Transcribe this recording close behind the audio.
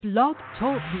Blog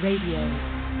Talk Radio.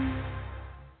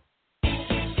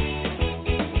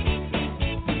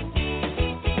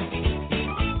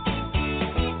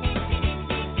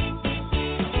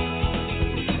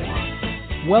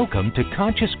 Welcome to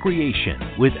Conscious Creation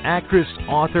with actress,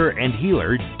 author, and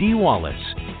healer Dee Wallace.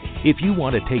 If you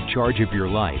want to take charge of your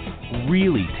life,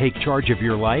 really take charge of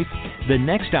your life, the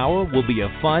next hour will be a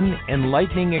fun,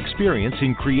 enlightening experience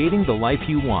in creating the life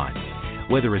you want.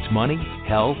 Whether it's money,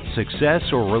 health, success,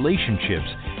 or relationships,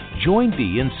 join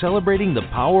Dee in celebrating the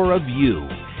power of you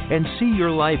and see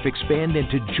your life expand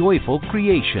into joyful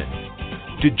creation.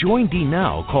 To join Dee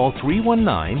now, call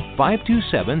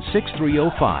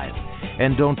 319-527-6305.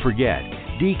 And don't forget,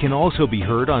 Dee can also be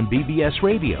heard on BBS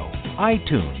Radio,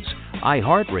 iTunes,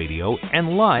 iHeartRadio,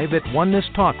 and live at Oneness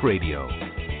Talk Radio.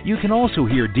 You can also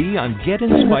hear Dee on Get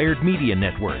Inspired Media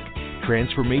Network,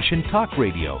 Transformation Talk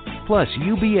Radio, plus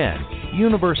UBN,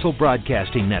 Universal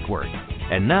Broadcasting Network.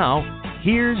 And now,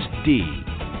 here's Dee.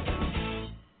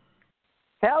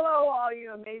 Hello, all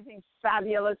you amazing,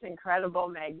 fabulous, incredible,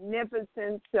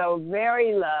 magnificent, so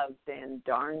very loved, and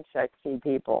darn sexy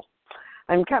people.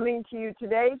 I'm coming to you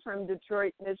today from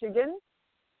Detroit, Michigan,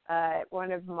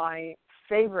 one of my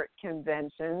favorite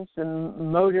conventions, the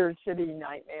Motor City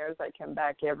Nightmares. I come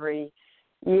back every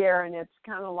year, and it's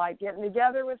kind of like getting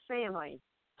together with family.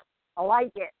 I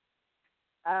like it.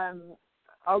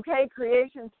 Okay,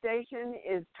 Creation Station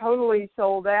is totally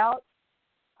sold out.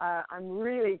 I'm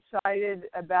really excited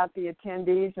about the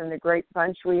attendees and the great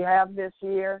bunch we have this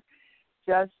year.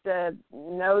 Just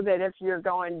know that if you're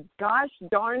going, gosh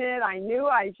darn it, I knew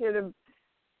I should have,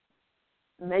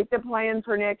 make the plan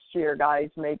for next year,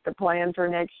 guys. Make the plan for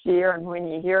next year, and when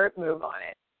you hear it, move on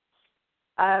it.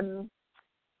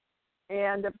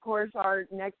 And, of course, our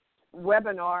next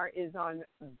webinar is on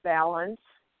balance.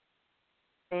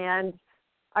 And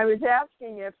I was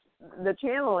asking if the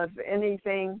channel, if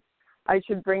anything, I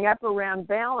should bring up around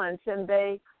balance, and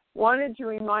they wanted to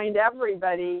remind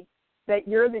everybody that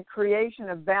you're the creation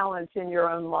of balance in your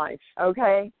own life,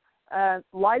 okay?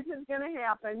 Life is going to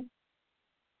happen,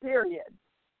 period.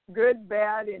 Good,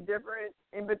 bad, indifferent,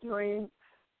 in between.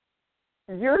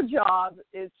 Your job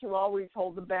is to always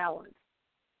hold the balance.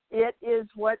 It is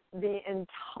what the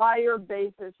entire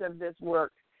basis of this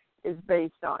work is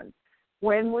based on.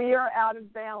 When we are out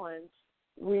of balance,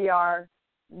 we are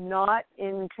not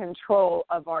in control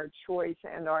of our choice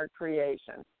and our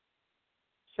creation.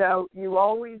 So you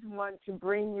always want to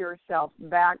bring yourself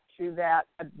back to that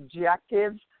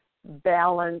objective,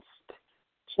 balanced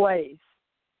place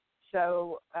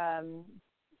so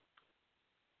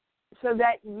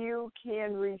that you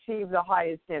can receive the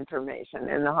highest information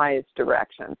in the highest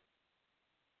direction.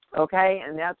 Okay,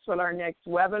 and that's what our next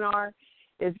webinar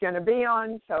is going to be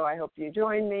on, so I hope you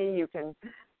join me. You can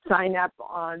sign up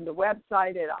on the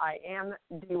website at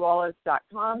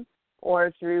iamdeewallace.com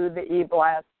or through the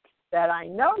e-blast that I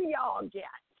know y'all get,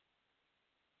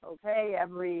 okay,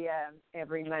 every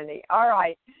Monday. All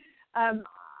right.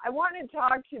 I want to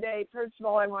talk today. First of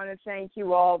all, I want to thank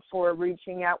you all for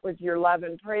reaching out with your love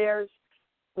and prayers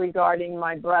regarding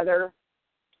my brother.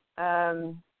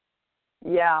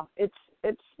 Yeah, it's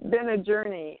been a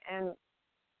journey, and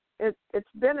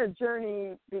it's been a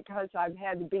journey because I've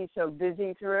had to be so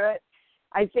busy through it.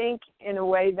 I think in a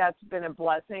way that's been a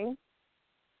blessing.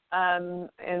 And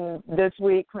this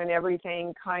week when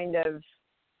everything kind of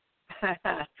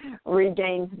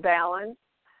regains balance,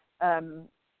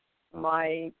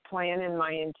 my plan and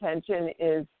my intention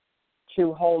is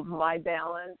to hold my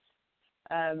balance,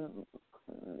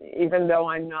 even though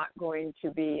I'm not going to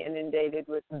be inundated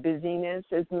with busyness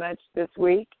as much this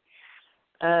week.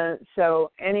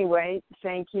 So anyway,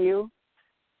 thank you.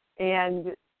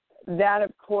 And that,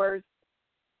 of course,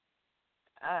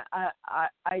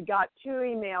 I got 2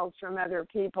 emails from other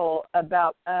people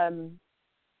about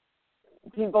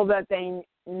people that they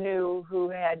knew who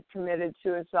had committed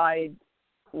suicide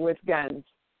with guns.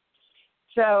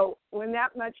 So when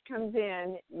that much comes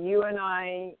in, you and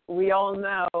I, we all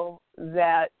know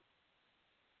that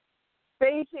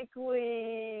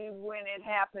basically when it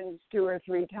happens 2 or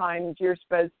 3 times, you're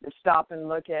supposed to stop and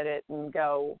look at it and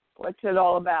go, what's it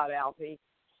all about, Alfie?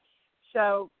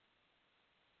 So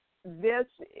this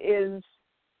is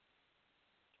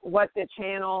what the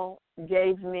channel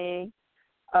gave me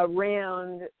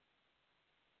around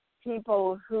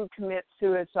people who commit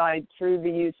suicide through the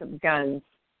use of guns.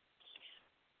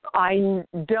 I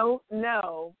don't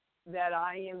know that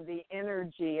I am the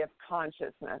energy of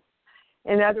consciousness.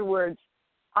 In other words,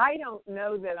 I don't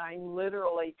know that I'm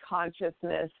literally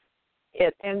consciousness.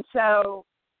 And so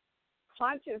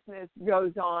consciousness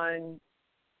goes on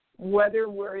whether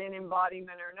we're in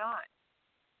embodiment or not.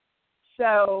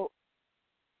 So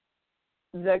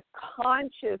the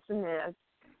consciousness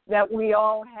that we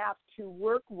all have to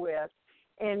work with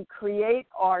and create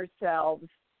ourselves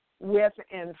with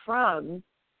and from,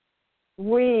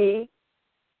 we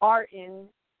are in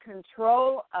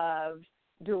control of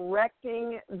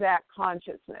directing that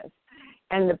consciousness.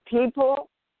 And the people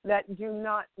that do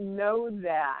not know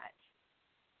that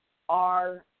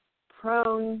are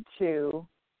prone to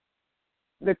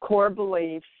the core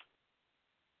belief,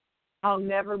 I'll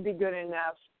never be good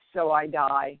enough, so I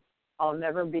die. I'll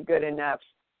never be good enough,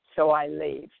 so I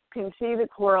leave. You can see the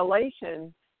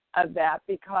correlation of that,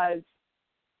 because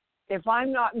if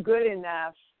I'm not good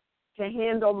enough to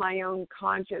handle my own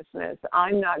consciousness,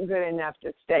 I'm not good enough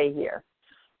to stay here.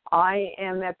 I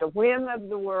am at the whim of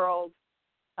the world.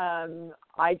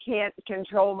 I can't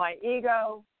control my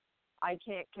ego. I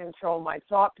can't control my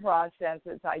thought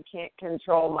processes. I can't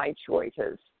control my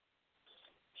choices.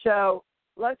 So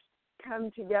let's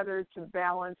come together to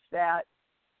balance that,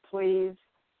 please.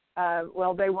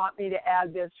 Well, they want me to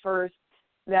add this first,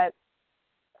 that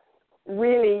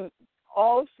really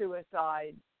all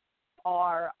suicides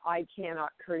are I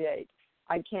cannot create.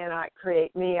 I cannot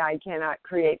create me. I cannot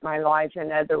create my life.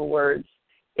 In other words,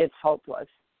 it's hopeless.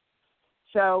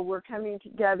 So we're coming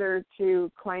together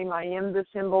to claim I am the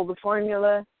symbol, the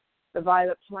formula, the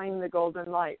violet flame, the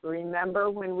golden light. Remember,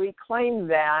 when we claim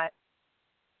that,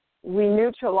 we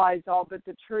neutralize all but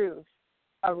the truth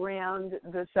around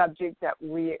the subject that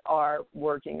we are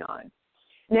working on.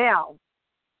 Now,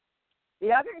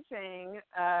 the other thing,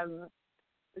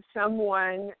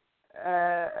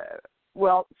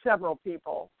 several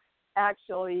people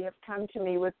actually have come to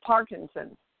me with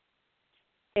Parkinson's.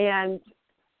 And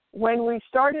when we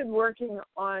started working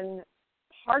on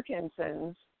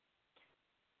Parkinson's,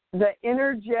 the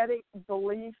energetic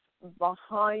belief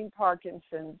behind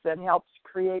Parkinson's that helps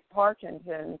create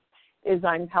Parkinson's is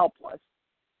I'm helpless.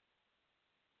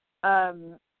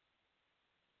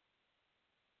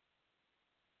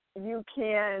 You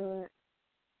can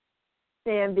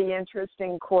stand the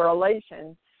interesting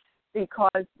correlation,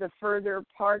 because the further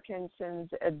Parkinson's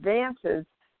advances,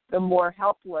 the more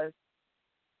helpless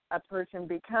a person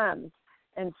becomes.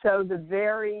 And so the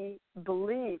very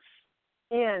belief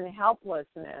in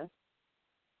helplessness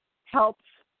helps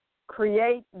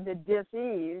create the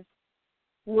dis-ease,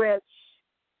 which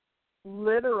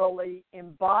literally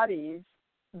embodies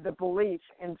the belief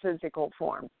in physical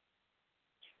form.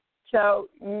 So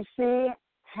you see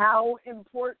how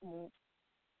important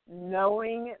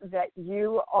knowing that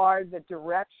you are the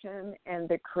direction and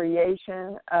the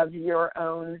creation of your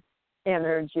own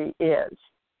energy is.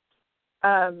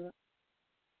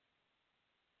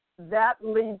 That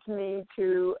leads me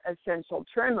to Essential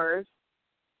Tremors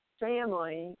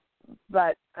family,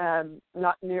 but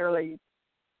not nearly,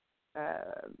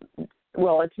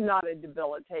 it's not a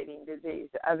debilitating disease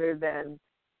other than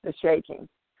the shaking.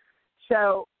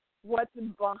 So what's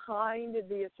behind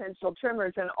the Essential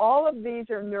Tremors, and all of these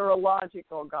are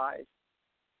neurological, guys.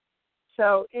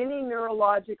 So any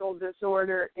neurological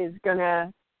disorder is going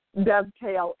to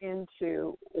dovetail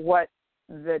into what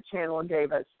the channel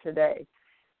gave us today.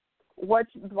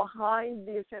 What's behind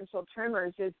the Essential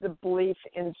Tremors is the belief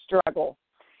in struggle.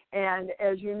 And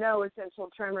as you know, Essential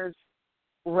Tremors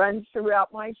runs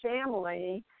throughout my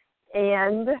family,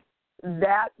 and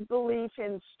that belief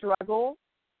in struggle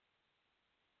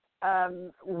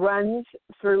runs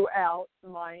throughout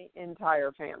my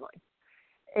entire family.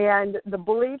 And the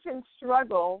belief in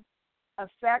struggle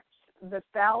affects the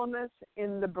thalamus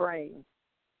in the brain.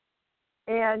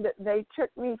 And they took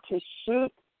me to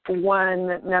sheet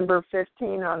 1, number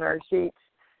 15 on our sheets,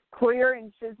 clear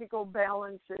and physical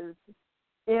imbalances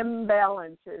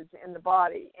in the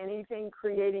body. Anything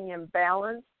creating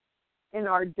imbalance in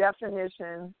our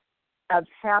definition of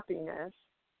happiness.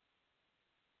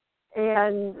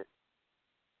 And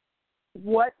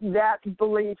what that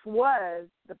belief was,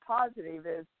 the positive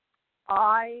is,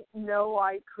 I know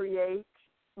I create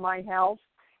my health,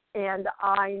 and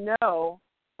I know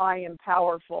I am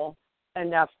powerful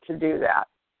enough to do that.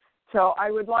 So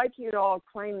I would like you to all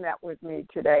claim that with me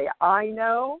today. I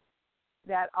know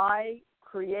that I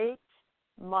create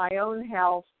my own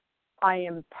health. I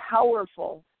am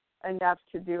powerful enough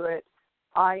to do it.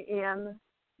 I am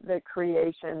the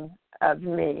creation of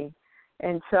me.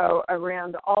 And so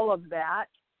around all of that,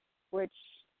 which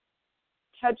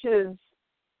touches,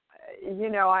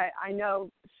 I know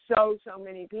so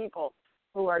many people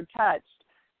who are touched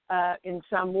in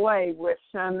some way with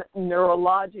some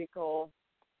neurological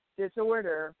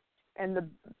disorder, and the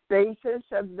basis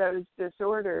of those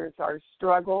disorders are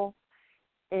struggle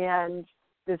and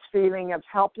this feeling of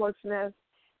helplessness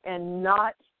and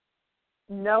not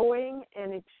knowing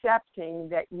and accepting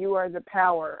that you are the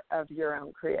power of your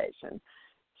own creation.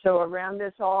 So around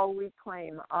this all we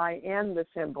claim, I am the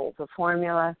symbol, the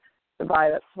formula, the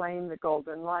violet flame, the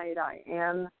golden light. I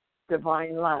am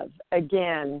divine love.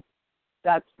 Again,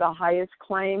 that's the highest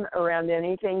claim around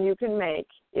anything you can make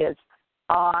is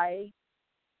I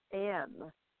am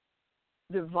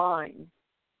divine,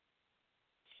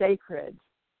 sacred,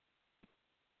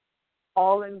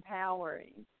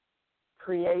 all-empowering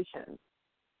creation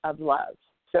of love.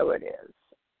 So it is.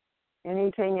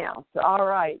 Anything else? All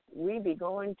right, we be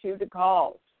going to the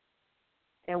calls.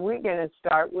 And we're going to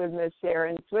start with Miss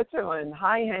Sarah in Switzerland.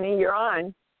 Hi, honey, you're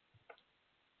on.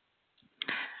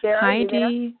 Sarah, Hi, you there?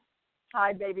 Dee.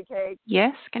 Hi, baby cake.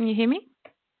 Yes, can you hear me?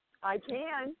 I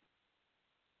can.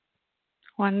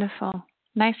 Wonderful.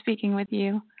 Nice speaking with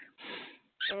you.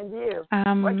 And you.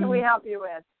 What can we help you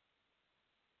with?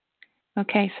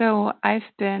 Okay, so I've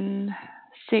been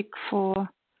sick for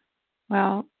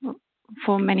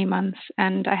many months,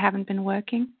 and I haven't been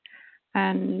working.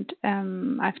 And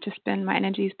my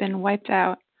energy's been wiped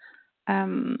out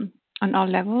on all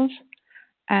levels.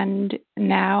 And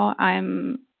now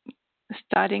I'm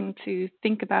starting to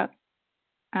think about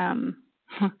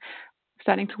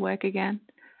starting to work again.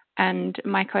 And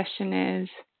my question is,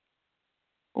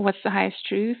 what's the highest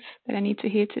truth that I need to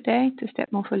hear today to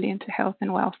step more fully into health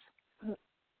and wealth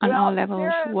on all levels?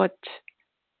 Sarah,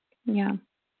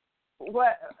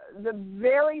 what the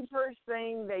very first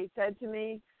thing they said to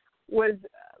me was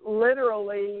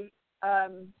literally,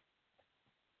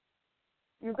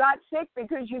 you got sick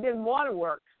because you didn't want to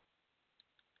work.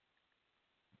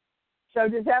 So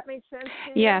does that make sense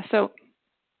to you?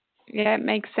 Yeah, it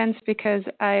makes sense because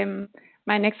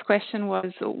my next question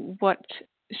was, what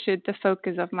should the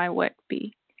focus of my work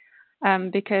be?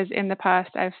 Because in the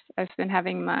past I've been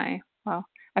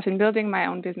building my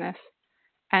own business,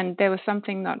 and there was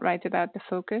something not right about the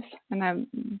focus, and I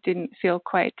didn't feel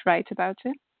quite right about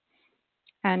it.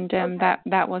 And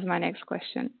that was my next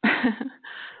question.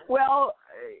 Well,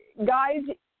 guys,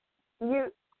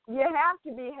 you have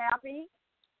to be happy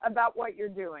about what you're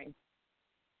doing.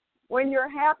 When you're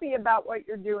happy about what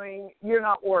you're doing, you're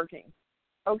not working.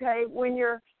 Okay? When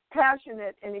you're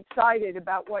passionate and excited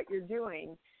about what you're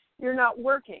doing, you're not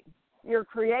working. You're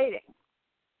creating.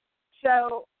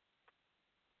 So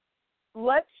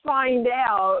let's find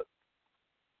out,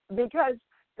 because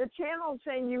the channel is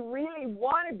saying you really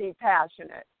want to be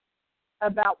passionate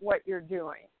about what you're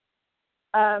doing.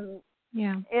 And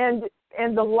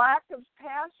the lack of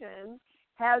passion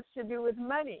has to do with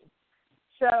money.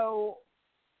 So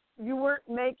you weren't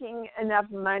making enough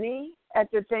money at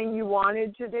the thing you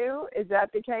wanted to do. Is that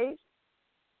the case?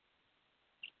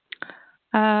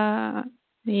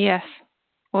 Yes.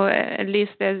 Or at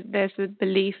least there's a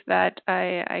belief that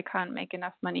I can't make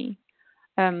enough money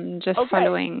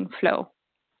following flow,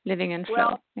 living in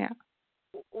flow.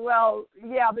 Well,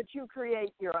 yeah, but you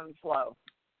create your own flow.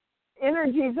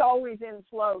 Energy's always in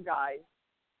flow, guys.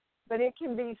 But it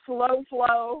can be slow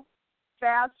flow,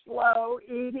 fast flow,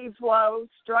 easy flow,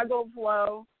 struggle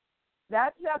flow.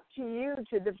 That's up to you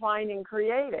to define and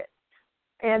create it.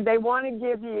 And they want to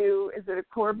give you, is it a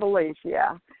core belief?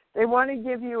 Yeah. They want to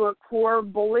give you a core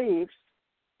belief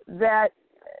that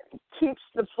keeps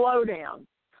the flow down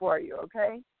for you,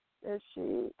 okay? This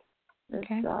sheet, this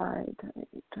side,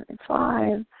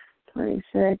 25,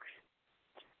 26.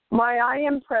 My I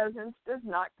am presence does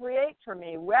not create for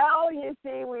me. Well, you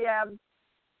see, we have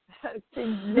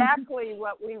exactly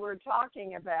what we were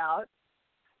talking about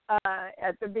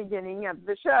at the beginning of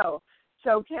the show.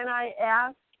 So can I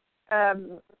ask,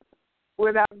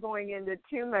 without going into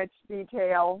too much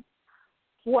detail,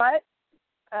 what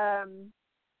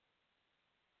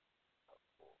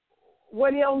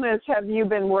illness have you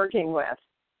been working with,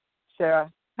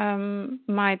 Sarah?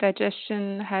 My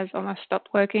digestion has almost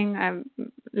stopped working.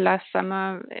 Last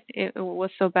summer, it was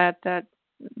so bad that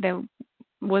there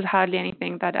was hardly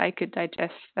anything that I could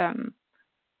digest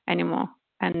anymore.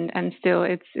 And still,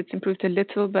 it's improved a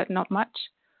little, but not much.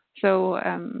 So,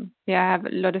 I have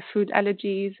a lot of food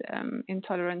allergies,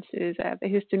 intolerances. I have a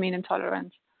histamine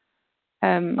intolerance.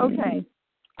 Okay.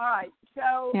 All right.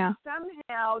 So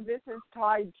somehow this is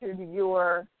tied to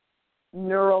your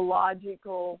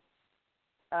neurological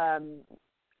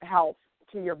health,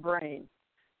 to your brain.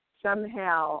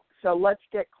 Somehow. So let's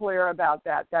get clear about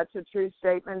that. That's a true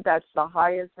statement. That's the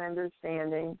highest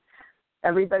understanding.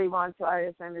 Everybody wants the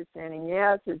highest understanding.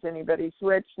 Yes. Has anybody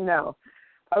switched? No.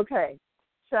 Okay.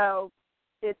 So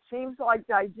it seems like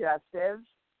digestive,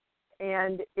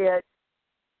 and it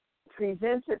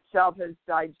presents itself as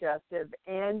digestive,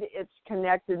 and it's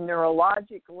connected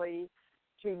neurologically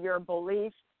to your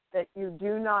belief that you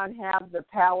do not have the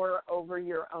power over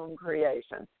your own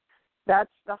creation. That's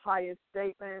the highest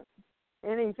statement.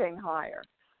 Anything higher.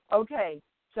 Okay,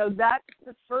 so that's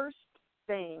the first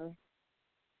thing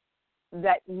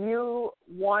that you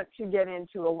want to get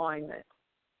into alignment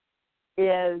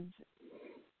is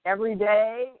every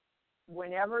day,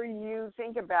 whenever you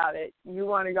think about it, you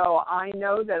want to go, I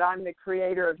know that I'm the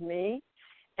creator of me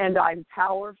and I'm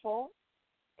powerful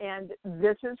and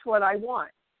this is what I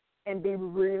want. And be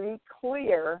really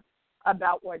clear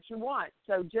about what you want.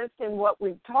 So just in what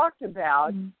we've talked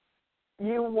about,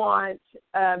 you want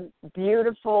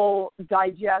beautiful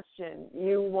digestion.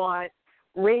 You want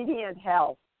radiant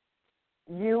health.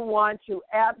 You want to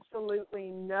absolutely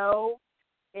know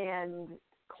and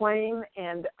claim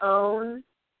and own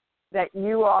that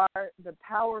you are the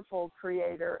powerful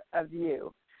creator of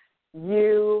you.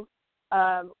 You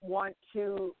want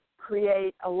to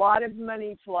create a lot of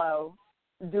money flow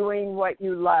doing what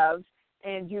you love,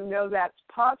 and you know that's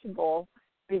possible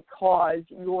because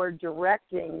you're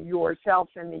directing yourself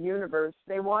in the universe.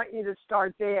 They want you to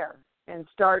start there and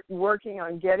start working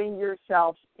on getting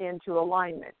yourself into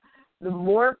alignment. The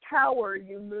more power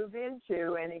you move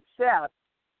into and accept,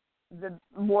 the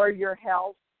more your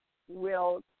health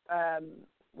will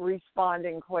respond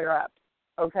and clear up.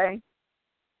 Okay?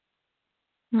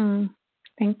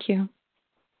 Thank you.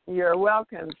 You're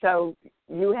welcome. So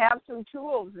you have some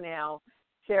tools now,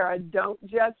 Sarah. Don't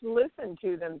just listen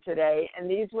to them today. And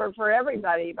these were for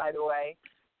everybody, by the way.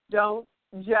 Don't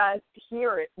just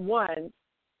hear it once.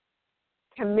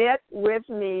 Commit with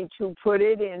me to put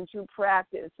it into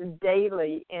practice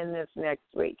daily in this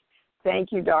next week.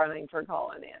 Thank you, darling, for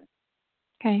calling in.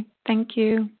 Okay, thank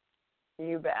you.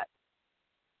 You bet.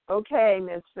 Okay,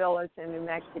 Miss Phyllis in New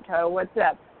Mexico, what's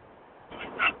up?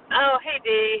 Oh, hey,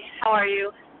 Dee. How are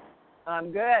you?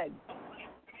 I'm good.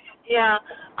 Yeah.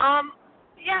 I'm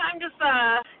just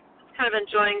kind of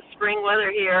enjoying spring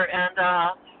weather here, and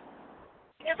I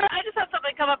just had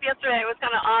something come up yesterday. It was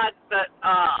kind of odd, but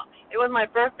it was my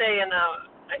birthday, and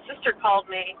my sister called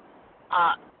me,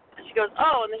 and she goes,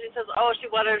 oh, and then she says, oh, she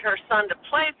wanted her son to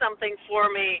play something for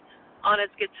me on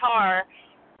his guitar,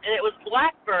 and it was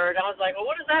Blackbird. I was like, well,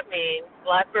 what does that mean?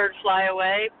 Blackbird Fly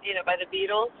Away, by the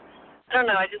Beatles. I don't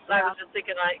know. I was just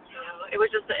thinking, it was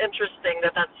just interesting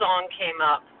that song came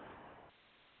up.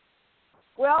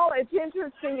 Well, it's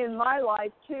interesting in my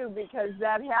life, too, because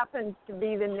that happens to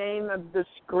be the name of the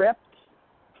script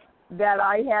that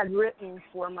I had written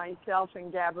for myself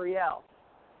and Gabrielle.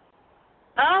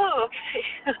 Oh, okay.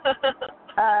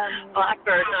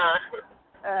 Blackbird,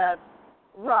 huh?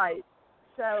 Right.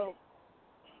 So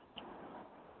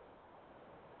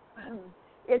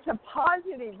it's a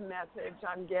positive message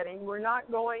I'm getting. We're not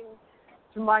going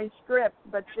to my script,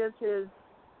 but this is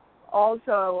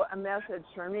also a message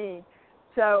for me.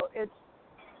 So it's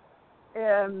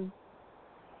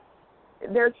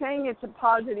they're saying it's a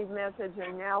positive message,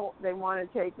 and now they want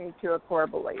to take me to a core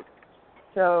belief.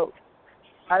 So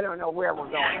I don't know where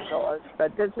we're going, Phyllis,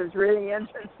 but this is really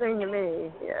interesting to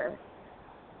me here.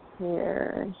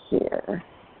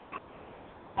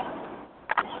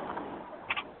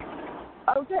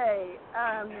 Okay,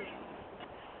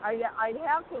 I'd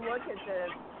have to look at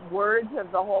the words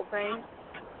of the whole thing,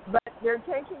 but they're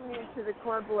taking me to the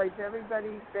core belief.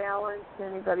 Everybody's balanced,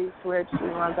 anybody's switched, we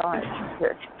want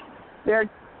the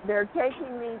They're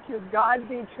taking me to God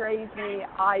betrays me,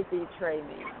 I betray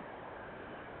me.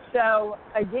 So,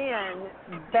 again,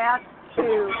 back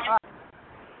to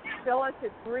Phyllis,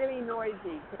 it's really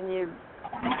noisy. Can you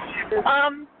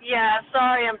yeah,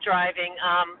 sorry, I'm driving.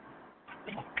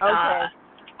 Okay.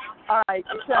 All right.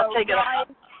 So, I'll take it off.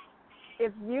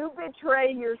 If you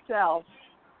betray yourself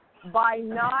by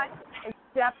not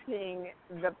accepting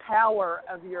the power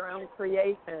of your own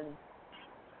creation,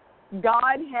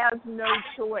 God has no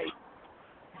choice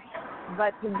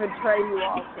but to betray you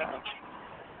also.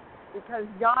 Because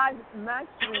God must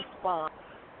respond.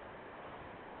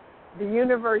 The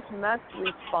universe must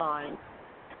respond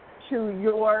to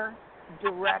your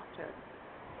direction.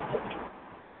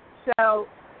 So,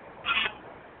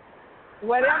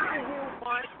 whatever you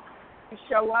want to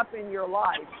show up in your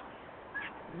life,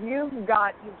 you've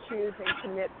got to choose and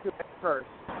commit to it first.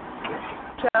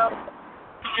 So,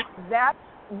 that's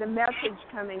the message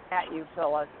coming at you,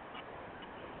 Phyllis.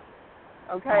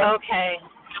 Okay? Okay.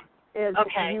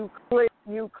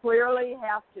 You clearly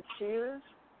have to choose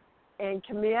and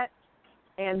commit,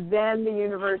 and then the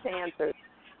universe answers.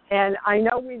 And I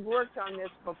know we've worked on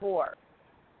this before,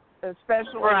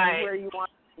 especially where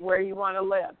you want to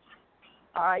live.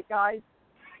 All right, guys?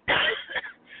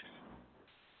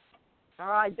 All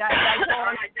right, that's all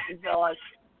I'm saying, Phyllis.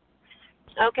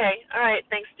 Okay. All right.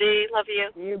 Thanks, Dee. Love you.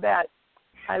 You bet.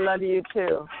 I love you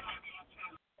too.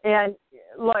 And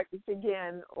look,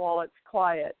 again, while it's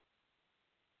quiet,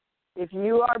 if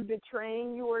you are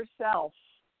betraying yourself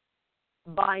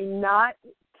by not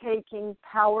taking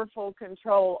powerful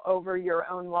control over your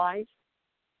own life,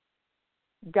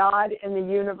 God and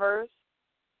the universe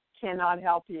cannot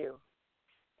help you.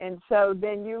 And so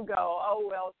then you go, oh,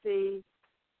 well, see,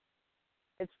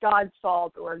 it's God's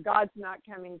fault, or God's not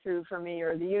coming through for me,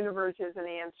 or the universe isn't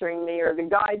answering me, or the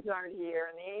guides aren't here,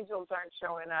 and the angels aren't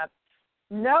showing up.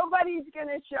 Nobody's going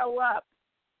to show up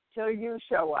till you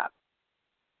show up.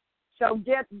 So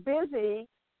get busy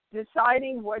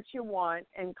deciding what you want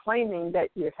and claiming that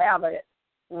you have it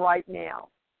right now.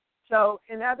 So,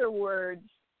 in other words,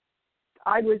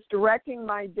 I was directing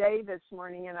my day this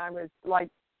morning, and I was like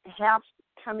half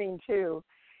coming to,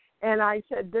 and I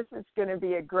said, "This is going to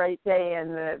be a great day."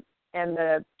 And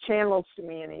the channels to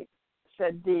me, and he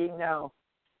said, "Dee, no,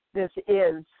 this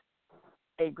is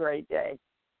a great day.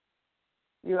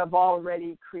 You have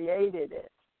already created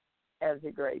it as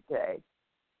a great day."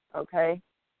 Okay?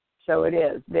 So it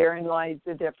is. Therein lies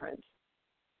the difference.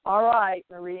 All right,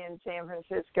 Marie in San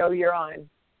Francisco, you're on.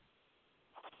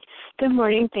 Good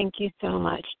morning. Thank you so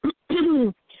much.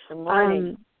 Good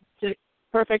morning. It's a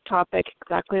perfect topic,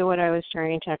 exactly what I was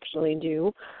trying to actually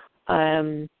do.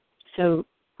 So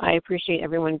I appreciate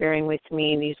everyone bearing with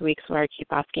me these weeks where I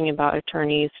keep asking about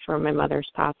attorneys for my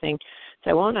mother's passing. So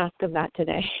I won't ask of that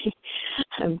today.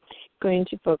 I'm going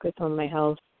to focus on my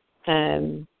health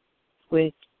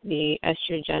with the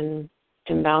estrogen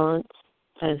imbalance,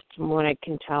 as from what I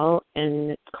can tell,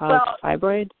 and it's caused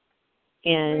fibroid.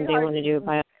 And they want to do a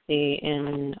biopsy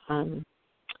in my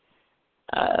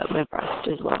breast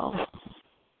as well.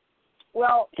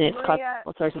 Well, and it's Maria, caused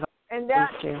all sorts of and that,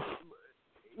 too.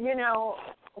 You know,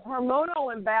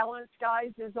 hormonal imbalance,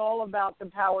 guys, is all about the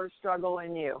power struggle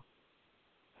in you.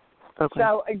 Okay.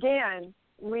 So, again,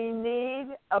 we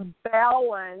need a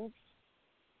balance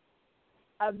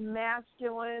of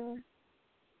masculine,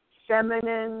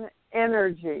 feminine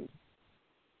energy.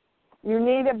 You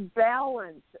need a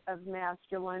balance of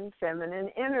masculine, feminine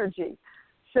energy.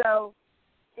 So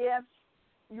if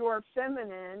you're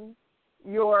feminine,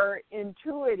 your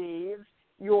intuitive,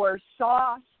 your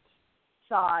soft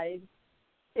side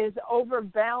is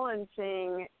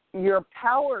overbalancing your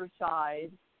power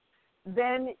side,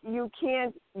 then you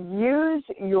can't use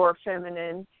your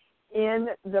feminine in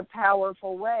the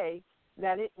powerful way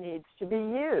that it needs to be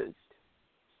used.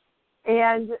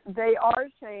 And they are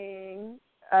saying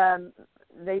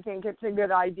they think it's a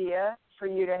good idea for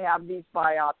you to have these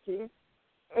biopsies,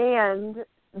 and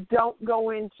don't go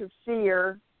into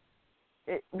fear,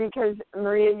 because,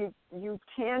 Maria, you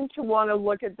tend to want to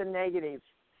look at the negative.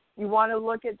 You want to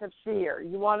look at the fear.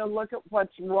 You want to look at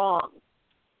what's wrong,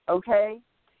 okay?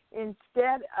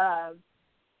 Instead of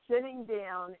sitting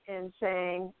down and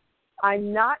saying,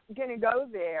 I'm not going to go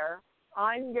there,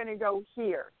 I'm going to go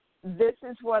here. This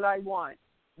is what I want.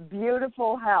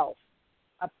 Beautiful health,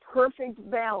 a perfect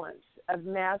balance of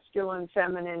masculine,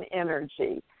 feminine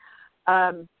energy.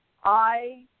 And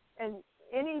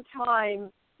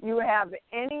anytime you have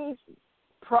any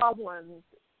problems,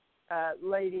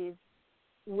 ladies,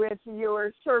 with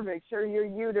your cervix or your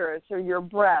uterus or your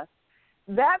breast,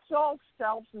 that's all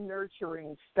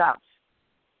self-nurturing stuff.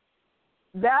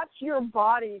 That's your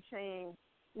body saying,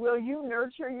 will you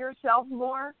nurture yourself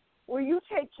more? Will you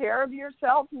take care of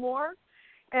yourself more?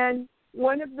 And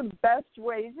one of the best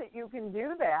ways that you can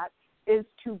do that is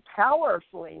to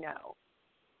powerfully know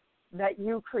that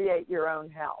you create your own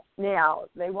health. Now,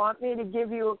 they want me to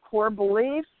give you a core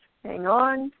belief. Hang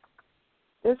on.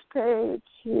 This page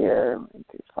here, 1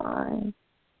 through 5.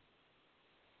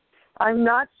 I'm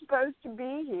not supposed to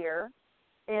be here,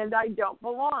 and I don't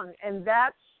belong. And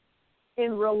that's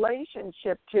in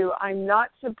relationship to I'm not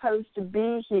supposed to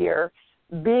be here,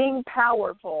 being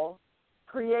powerful,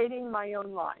 creating my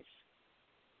own life.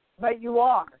 But you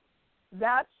are.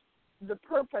 That's the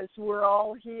purpose. We're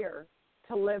all here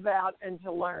to live out and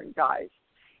to learn, guys.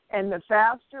 And the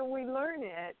faster we learn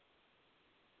it,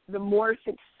 the more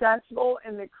successful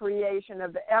in the creation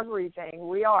of everything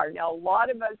we are. Now, a lot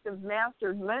of us have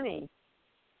mastered money,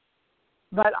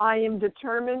 but I am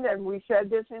determined, and we said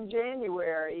this in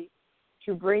January,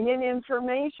 to bring in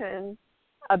information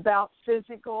about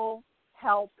physical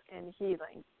health and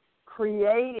healing,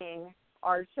 creating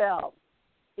ourselves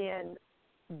in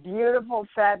beautiful,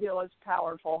 fabulous,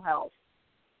 powerful health.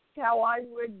 How I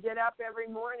would get up every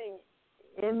morning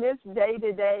in this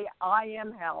day-to-day, I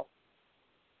am health.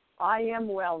 I am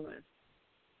wellness.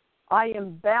 I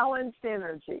am balanced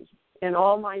energy. in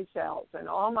all my cells, and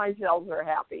all my cells are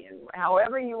happy, and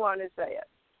however you want to say it.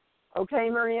 Okay,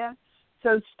 Maria?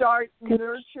 So start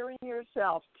nurturing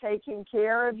yourself, taking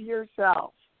care of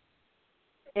yourself,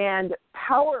 and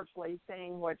powerfully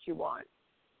saying what you want.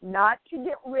 Not to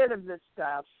get rid of the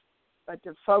stuff, but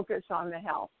to focus on the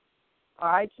health. All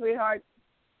right, sweetheart?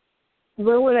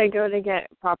 Where would I go to get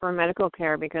proper medical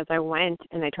care? Because I went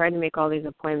and I tried to make all these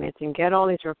appointments and get all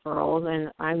these referrals,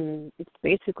 and it's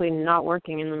basically not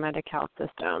working in the Medi-Cal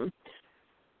system.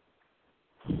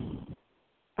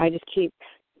 I just keep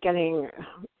getting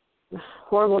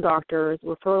horrible doctors.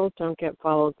 Referrals don't get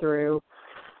followed through.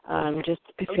 I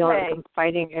feel like I'm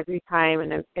fighting every time,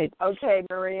 and it's okay,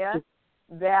 Maria.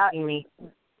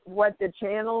 What the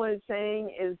channel is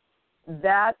saying is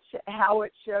that's how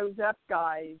it shows up,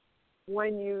 guys.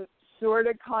 When you sort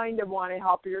of kind of want to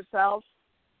help yourself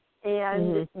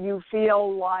and you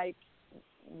feel like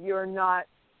you're not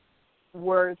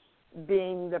worth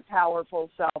being the powerful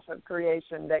self of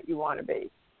creation that you want to be.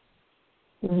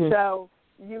 So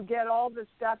you get all the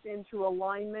stuff into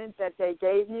alignment that they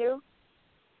gave you,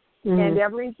 and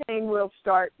everything will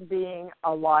start being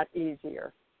a lot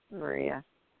easier, Maria.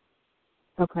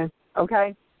 Okay.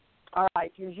 Okay? All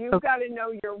right, because you've got to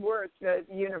know your worth, the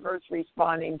universe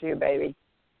responding to, baby.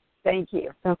 Thank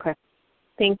you. Okay.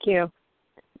 Thank you.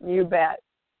 You bet.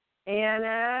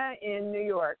 Anna in New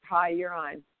York. Hi, you're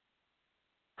on.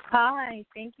 Hi,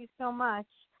 thank you so much.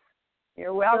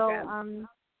 You're welcome. So,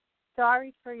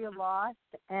 sorry for your loss,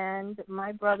 and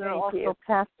my brother Thank you. also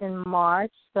passed in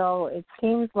March, so it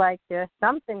seems like there's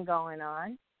something going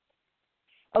on.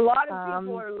 A lot of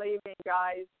people are leaving,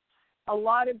 guys. A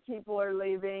lot of people are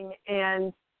leaving,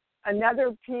 and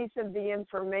another piece of the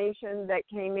information that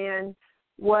came in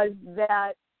was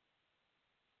that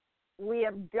we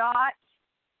have got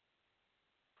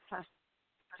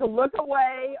to look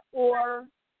away or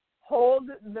hold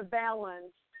the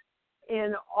balance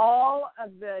in all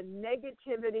of the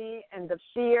negativity and the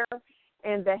fear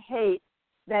and the hate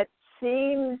that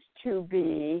seems to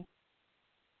be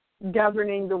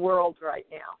governing the world right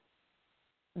now.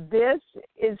 This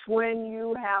is when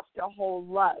you have to hold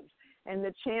love. And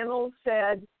the channel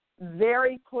said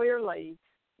very clearly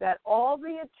that all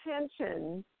the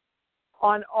attention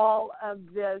on all of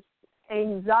this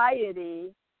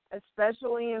anxiety,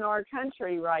 especially in our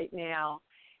country right now,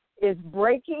 is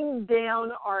breaking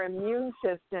down our immune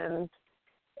systems,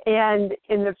 and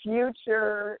in the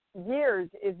future years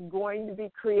is going to be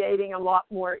creating a lot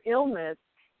more illness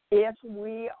if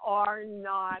we are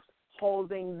not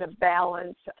holding the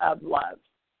balance of love.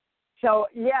 So,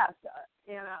 yes,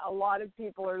 Anna, a lot of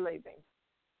people are leaving.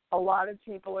 A lot of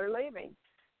people are leaving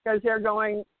because they're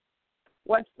going,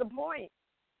 what's the point?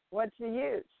 What's the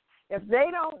use? If they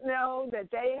don't know that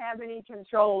they have any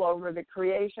control over the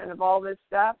creation of all this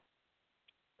stuff,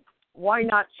 why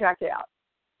not check out?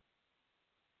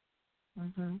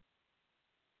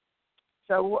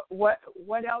 So what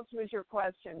else was your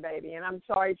question, baby? And I'm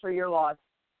sorry for your loss.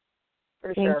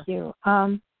 Thank you.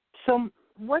 So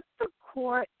what's the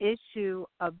core issue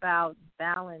about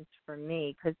balance for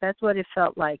me? Because that's what it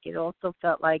felt like. It also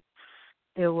felt like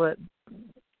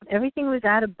everything was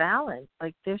out of balance.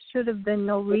 Like there should have been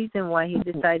no reason why he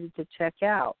decided to check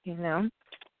out, you know?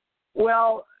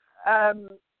 Well, first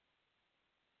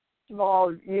of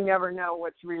all, you never know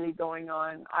what's really going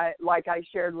on. Like I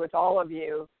shared with all of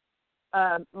you,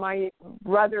 my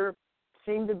brother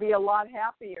seemed to be a lot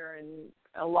happier and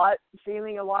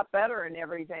feeling a lot better and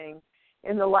everything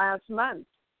in the last month.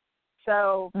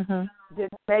 So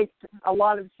it makes a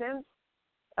lot of sense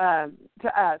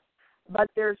to us. But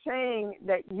they're saying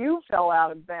that you fell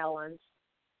out of balance.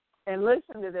 And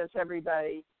listen to this,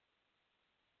 everybody.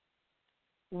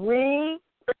 We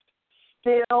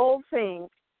still think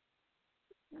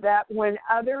that when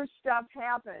other stuff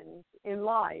happens in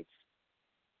life,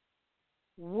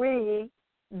 we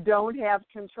don't have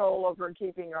control over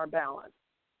keeping our balance.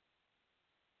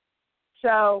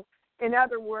 So, in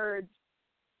other words,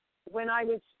 when I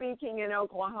was speaking in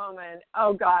Oklahoma, and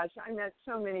oh gosh, I met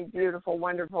so many beautiful,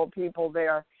 wonderful people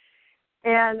there.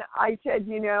 And I said,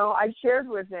 I shared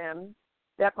with them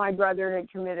that my brother had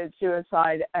committed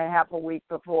suicide a half a week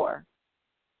before.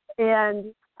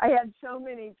 And I had so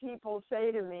many people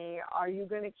say to me, are you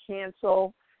going to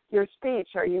cancel your speech?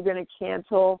 Are you going to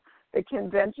cancel the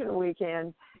convention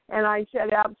weekend? And I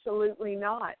said, absolutely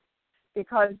not,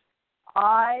 because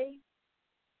I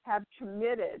have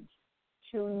committed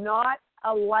to not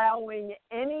allowing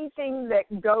anything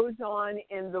that goes on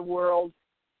in the world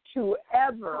to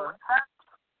ever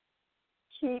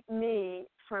keep me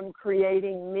from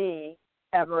creating me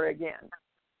ever again.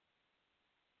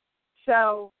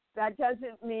 So That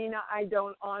doesn't mean I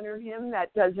don't honor him.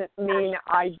 That doesn't mean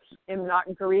I am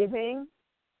not grieving.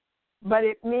 But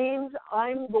it means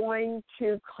I'm going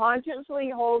to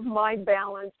consciously hold my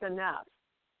balance enough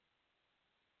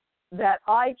that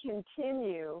I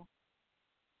continue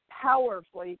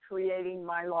powerfully creating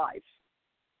my life.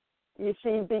 You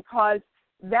see, because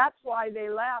that's why they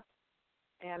left,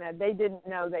 Anna. They didn't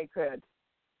know they could.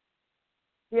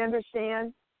 You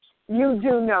understand? You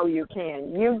do know you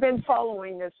can. You've been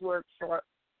following this work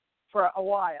for a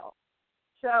while.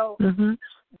 So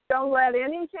don't let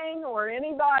anything or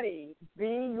anybody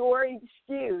be your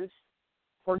excuse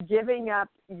for giving up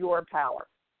your power.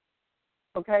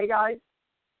 Okay, guys?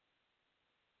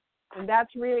 And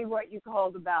that's really what you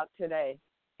called about today.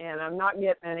 And I'm not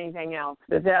getting anything else.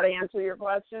 Does that answer your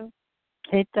question?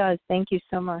 It does. Thank you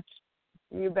so much.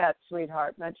 You bet,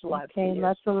 sweetheart. Much love. Okay,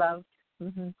 lots of love.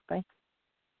 Bye.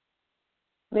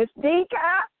 Miss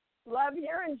Dika, love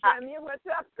hearing from you. What's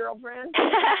up, girlfriend?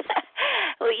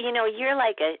 Well, you're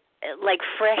like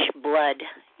fresh blood.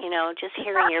 Just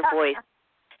hearing your voice,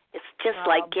 it's just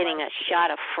like getting a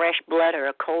shot of fresh blood or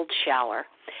a cold shower,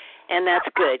 and that's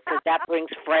good because that brings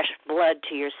fresh blood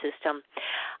to your system.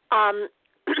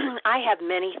 I have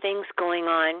many things going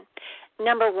on.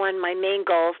 Number one, my main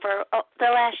goal for the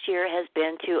last year has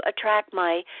been to attract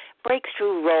my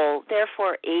breakthrough role.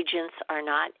 Therefore, agents are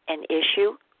not an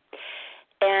issue.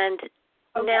 And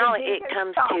now it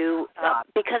comes to,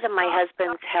 because of my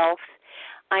husband's health,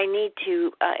 I need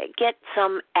to get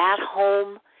some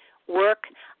at-home work.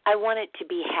 I want it to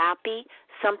be happy,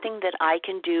 something that I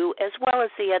can do, as well as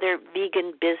the other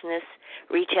vegan business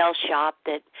retail shop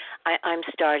that I'm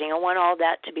starting. I want all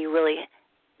that to be really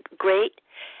great.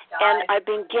 And I've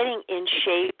been getting in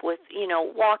shape with,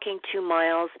 walking 2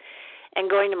 miles and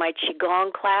going to my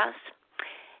Qigong class.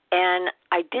 And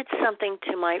I did something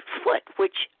to my foot,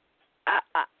 which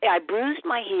I bruised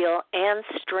my heel and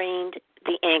strained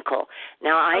the ankle.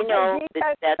 Now, I know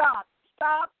that...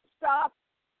 Stop.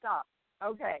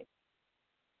 Okay.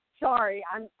 Sorry,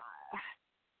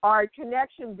 our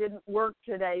connection didn't work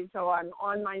today, so I'm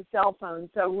on my cell phone.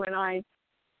 So when I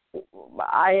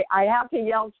have to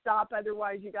yell stop,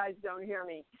 otherwise you guys don't hear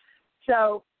me.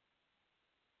 So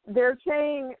they're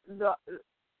saying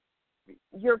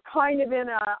you're kind of in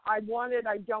a I want it,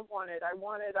 I don't want it, I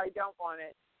want it, I don't want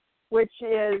it, which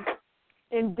is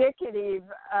indicative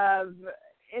of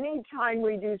any time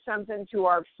we do something to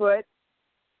our foot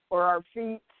or our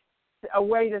feet, a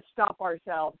way to stop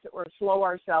ourselves or slow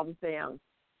ourselves down.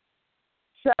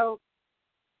 So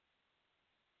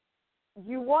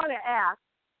you want to act,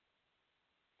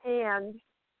 and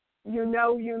you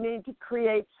need to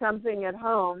create something at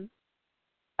home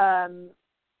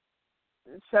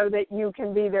so that you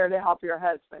can be there to help your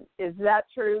husband. Is that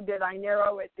true? Did I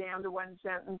narrow it down to one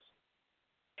sentence?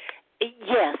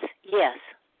 Yes.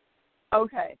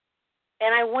 Okay.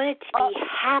 And I want it to be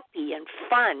happy and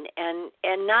fun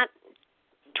and not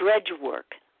drudge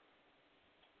work.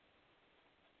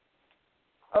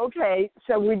 Okay,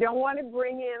 so we don't want to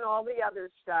bring in all the other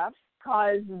stuff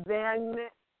because then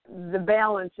the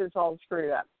balance is all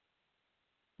screwed up.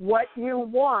 What you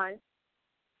want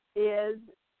is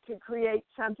to create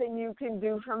something you can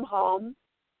do from home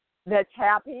that's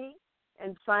happy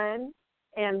and fun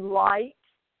and light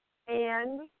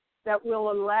and that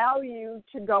will allow you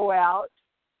to go out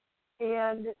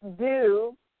and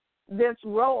do this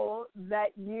role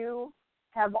that you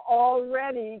have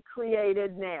already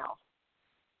created now.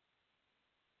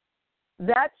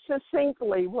 That's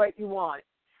succinctly what you want.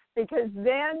 Because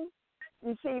then,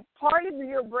 you see, part of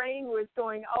your brain was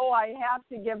going, I have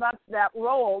to give up that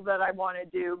role that I want to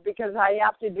do because I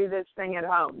have to do this thing at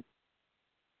home.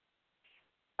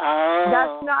 Oh.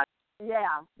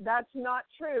 That's not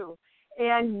true.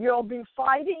 And you'll be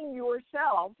fighting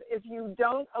yourself if you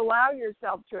don't allow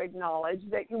yourself to acknowledge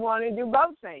that you want to do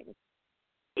both things.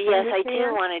 Yes, I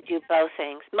do want to do both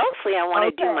things. Mostly I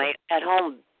want to do my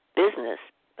at-home business,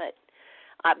 but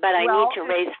I need to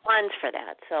raise funds for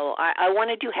that. So I want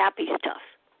to do happy stuff.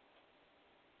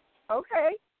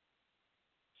 Okay.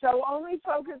 So only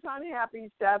focus on happy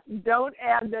stuff. Don't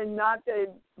add not the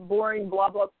boring blah,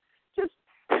 blah. Just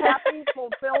happy,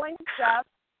 fulfilling stuff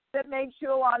that makes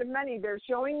you a lot of money. They're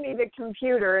showing me the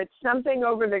computer. It's something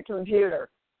over the computer.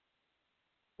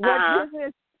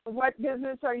 What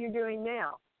business are you doing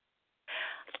now?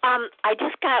 I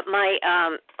just got my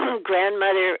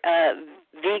grandmother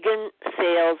vegan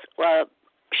sales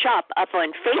shop up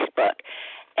on Facebook,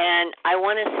 and I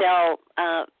want to sell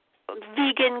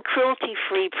vegan,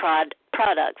 cruelty-free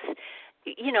products.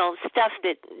 Stuff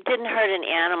that didn't hurt an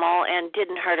animal and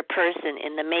didn't hurt a person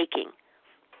in the making.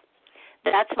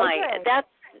 That's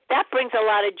that brings a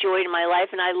lot of joy to my life,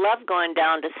 and I love going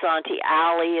down to Santee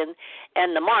Alley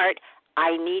and the Mart.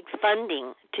 I need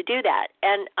funding to do that,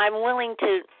 and I'm willing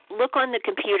to look on the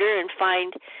computer and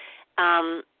find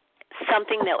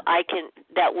something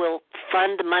that will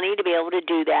fund the money to be able to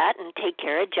do that and take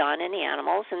care of John and the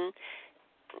animals, and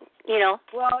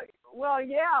Well,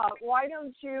 yeah. Why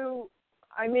don't you?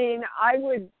 I mean, I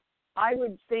would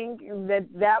think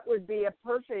that would be a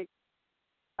perfect.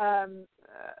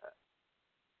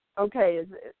 Okay.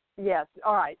 Yes.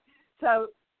 All right. So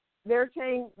they're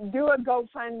saying do a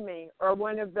GoFundMe or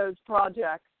one of those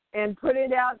projects and put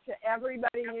it out to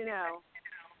everybody you know,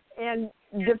 and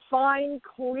define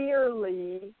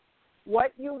clearly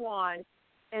what you want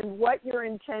and what your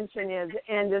intention is,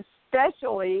 and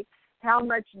especially how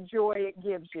much joy it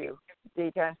gives you,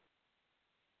 Dika.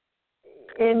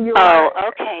 Okay.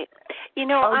 Okay.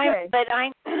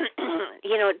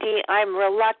 Dee, I'm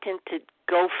reluctant to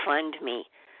GoFundMe.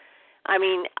 I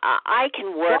mean, I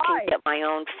can work and get my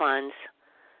own funds.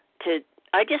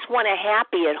 I just want a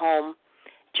happy at home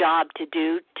job to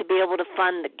do, to be able to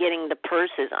fund getting the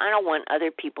purses. I don't want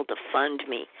other people to fund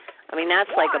me. I mean,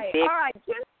 that's like a big... All right,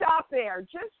 just stop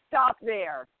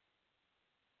there.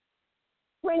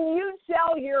 When you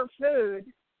sell your food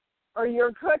or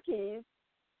your cookies,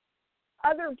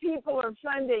 other people are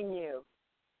funding you.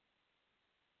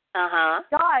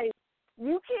 Guys,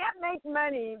 you can't make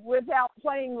money without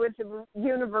playing with the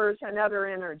universe and other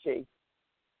energy.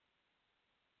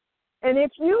 And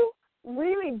if you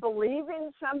really believe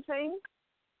in something,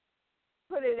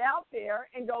 put it out there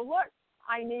and go, look,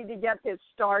 I need to get this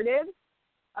started.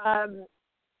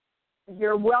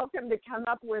 You're welcome to come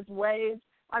up with ways.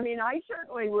 I mean, I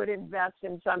certainly would invest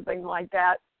in something like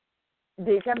that,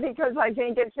 Dika, because I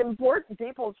think it's important.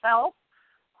 People's health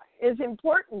is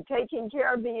important. Taking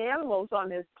care of the animals on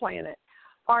this planet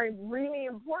are really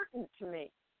important to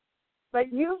me.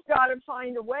 But you've got to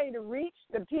find a way to reach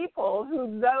the people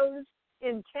who those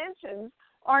intentions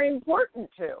are important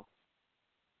to.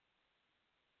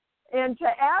 And to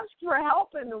ask for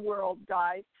help in the world,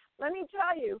 guys, let me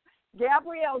tell you,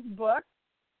 Gabrielle's book,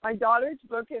 my daughter's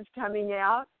book, is coming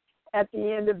out at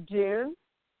the end of June.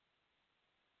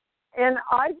 And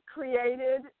I've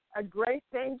created a great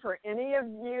thing for any of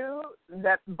you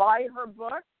that buy her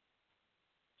book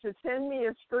to send me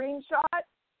a screenshot,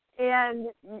 and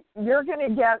you're going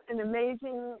to get an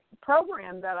amazing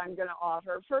program that I'm going to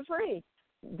offer for free,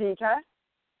 Dika.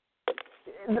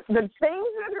 The things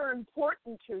that are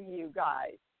important to you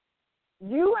guys,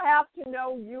 you have to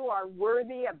know you are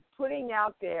worthy of putting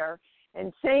out there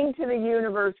and saying to the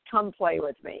universe, come play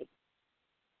with me.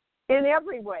 In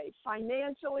every way,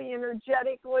 financially,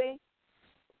 energetically,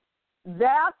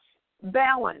 that's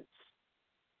balance.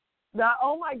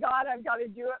 Oh my God, I've got to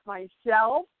do it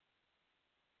myself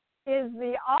is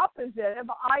the opposite of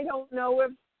I don't know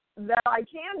if that I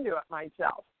can do it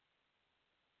myself.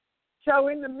 So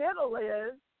in the middle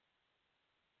is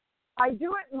I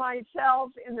do it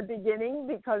myself in the beginning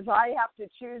because I have to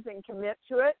choose and commit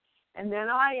to it, and then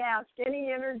I ask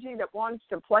any energy that wants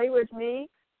to play with me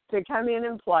to come in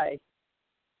and play.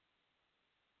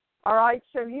 All right,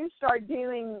 so you start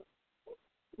dealing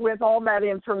with all that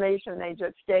information they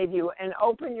just gave you and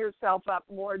open yourself up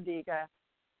more, Dika,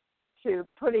 to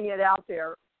putting it out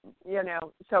there,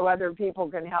 so other people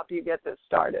can help you get this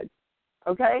started.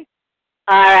 Okay?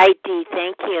 All right, Dee,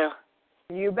 thank you.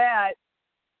 You bet.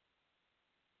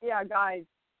 Yeah, guys,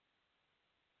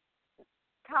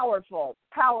 powerful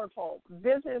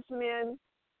businessmen,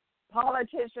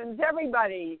 politicians,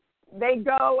 everybody, they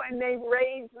go and they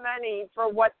raise money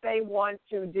for what they want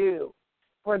to do,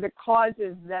 for the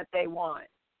causes that they want.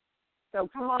 So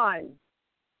come on,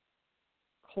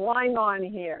 climb on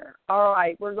here. All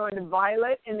right, we're going to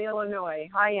Violet in Illinois.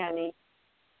 Hi, Annie.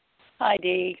 Hi,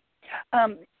 Dee.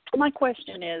 My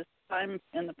question is, I'm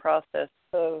in the process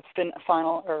of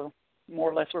final, or more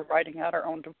or less, we're writing out our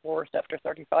own divorce after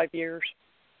 35 years.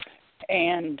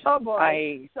 And oh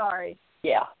boy, sorry.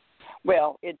 Yeah.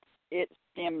 Well, it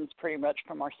stems pretty much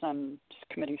from our son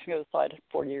committing suicide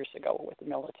 4 years ago with the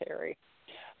military.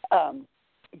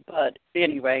 But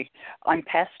anyway, I'm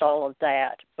past all of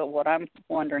that. But what I'm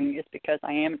wondering is, because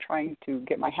I am trying to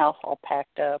get my house all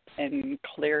packed up and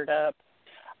cleared up,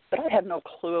 but I have no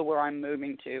clue where I'm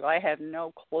moving to. I have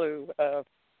no clue of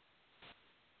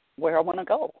where I want to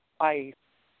go. I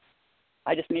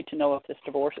just need to know if this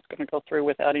divorce is going to go through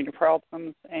without any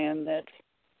problems, and that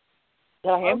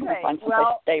I am going to find something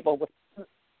stable with.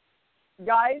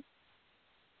 Guys,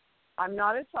 I'm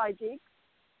not a psychic.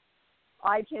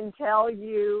 I can tell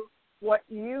you what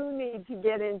you need to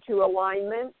get into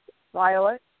alignment,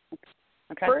 Violet.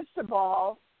 Okay. First of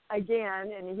all,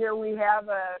 again, and here we have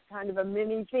a kind of a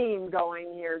mini theme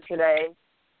going here today.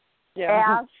 Yeah.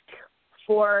 Ask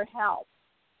for help.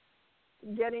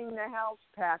 Getting the house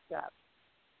packed up.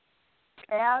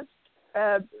 Ask,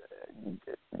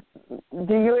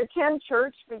 do you attend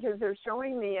church? Because they're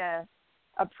showing me a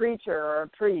preacher or a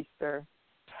priest. Or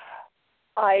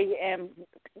I am,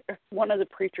 one of the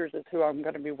preachers is who I'm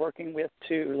going to be working with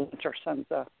to launch our son's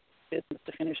business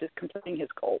to finish completing his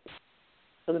goals.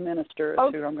 So the minister is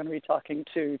who I'm going to be talking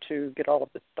to get all of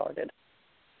this started.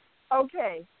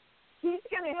 Okay. He's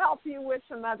going to help you with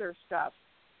some other stuff,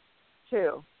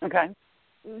 too. Okay.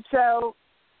 So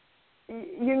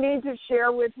you need to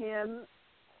share with him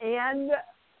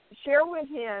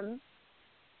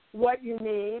what you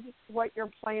need, what your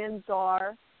plans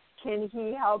are. Can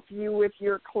he help you with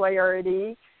your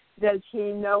clarity? Does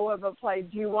he know of a place?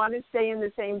 Do you want to stay in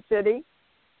the same city?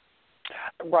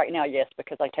 Right now, yes,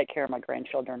 because I take care of my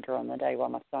grandchildren during the day while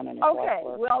my son and his wife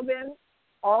work. Okay, well then,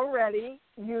 already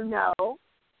you know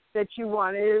that you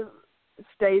want to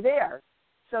stay there.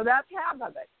 So that's half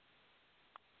of it.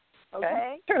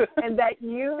 Okay? And that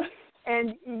you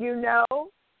know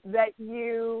that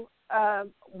you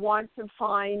want to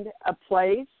find a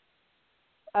place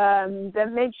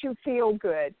that makes you feel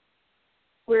good,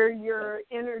 where your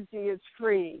energy is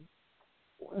free,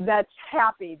 that's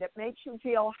happy, that makes you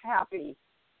feel happy.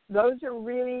 Those are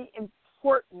really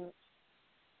important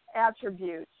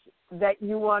attributes that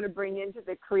you want to bring into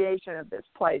the creation of this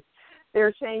place.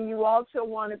 They're saying you also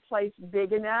want a place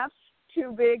big enough,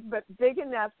 too big, but big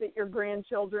enough that your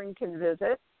grandchildren can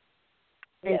visit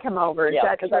and come over. Is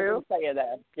that true? Yeah, because I was saying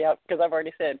that. Yeah, because I've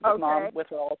already said with Mom, with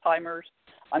Alzheimer's,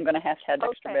 I'm going to have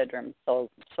extra bedrooms so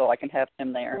I can have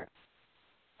them there.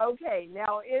 Okay.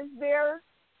 Now, is there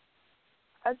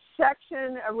a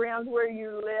section around where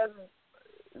you live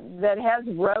that has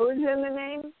Rose in the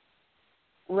name?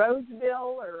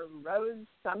 Roseville or Rose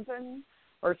something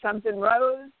or something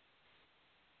Rose?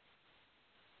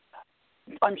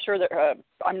 I'm sure there.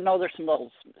 I know there's some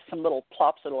little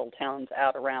plops of little towns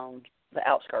out around the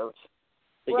outskirts.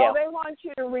 But well, they want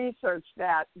you to research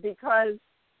that because,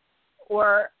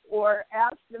 or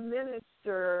ask the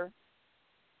minister,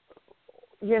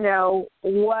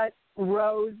 what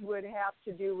Rose would have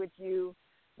to do with you.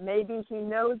 Maybe he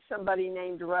knows somebody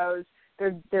named Rose.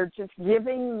 They're just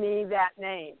giving me that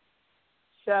name.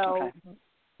 So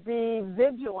be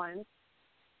vigilant.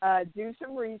 Do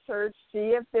some research.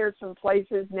 See if there's some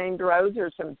places named Rose or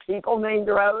some people named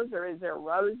Rose, or is there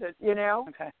Rose that,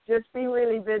 Just be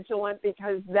really vigilant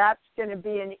because that's going to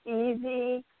be an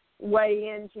easy way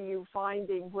into you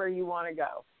finding where you want to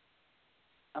go.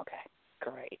 Okay,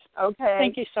 great. Okay.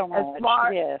 Thank you so much.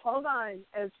 Hold on.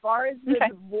 As far as the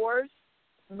divorce,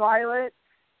 Violet,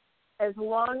 as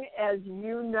long as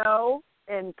you know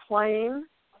and claim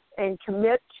and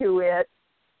commit to it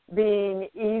being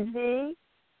easy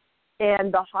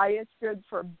and the highest good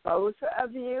for both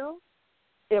of you,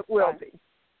 it will be.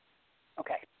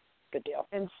 Okay, good deal.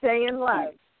 And stay in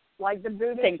love, like the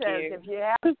Buddha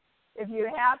says. If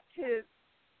you have to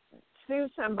sue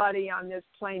somebody on this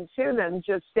plane, sue them.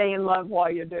 Just stay in love while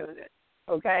you're doing it.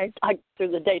 Okay. I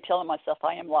through the day telling myself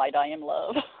I am light, I am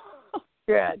love.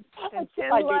 Good. And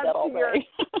send I do that all day.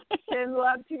 Send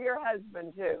love to your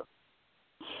husband too.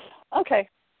 Okay.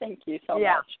 Thank you so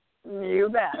much. You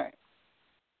bet. All right.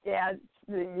 Yeah,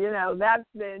 that's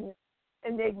the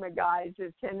enigma, guys,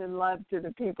 is sending love to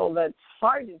the people that's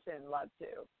hard to send love to.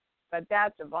 But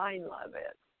that's divine love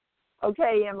is.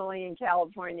 Okay, Emily in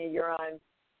California, you're on.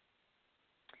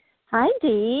 Hi,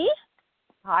 Dee.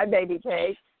 Hi, baby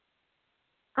cake.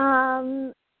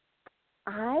 I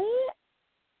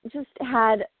just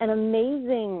had an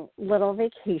amazing little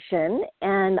vacation,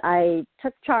 and I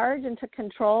took charge and took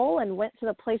control and went to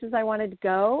the places I wanted to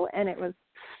go, and it was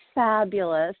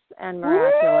fabulous and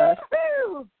miraculous.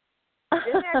 Woo-hoo!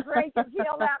 Isn't that great to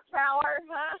feel that power,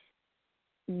 huh?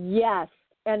 Yes,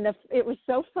 and it was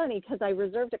so funny because I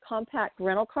reserved a compact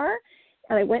rental car,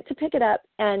 and I went to pick it up,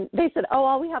 and they said,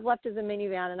 all we have left is a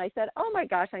minivan. And I said, oh, my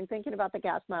gosh, I'm thinking about the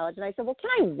gas mileage. And I said, well,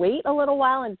 can I wait a little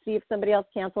while and see if somebody else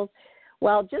cancels?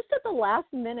 Well, just at the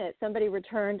last minute, somebody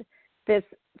returned this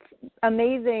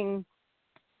amazing,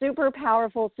 super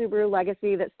powerful Subaru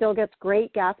Legacy that still gets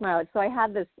great gas mileage. So I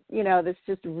had this, this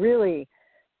just really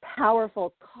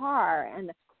powerful car,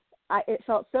 and it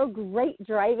felt so great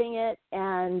driving it.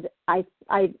 And I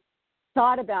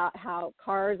thought about how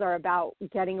cars are about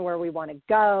getting where we want to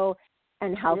go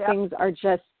and how things are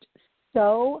just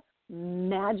so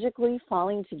magically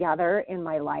falling together in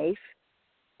my life.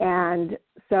 And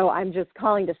so I'm just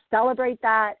calling to celebrate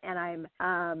that. And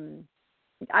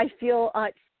I feel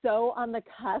so on the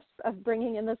cusp of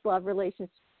bringing in this love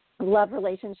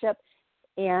relationship,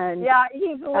 and yeah,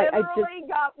 he's literally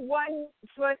got one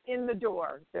foot in the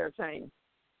door. They're saying.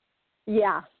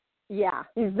 Yeah.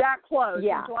 He's that close.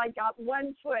 Yeah. He's like got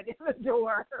one foot in the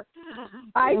door.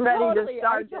 Ready to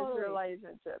start this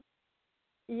relationship.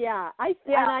 Yeah,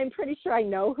 and I'm pretty sure I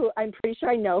know who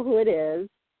it is.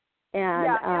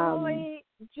 And Emily,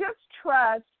 just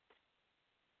trust,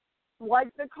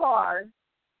 like the car,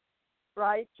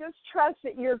 right? Just trust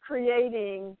that you're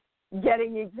creating,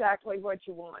 getting exactly what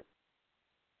you want.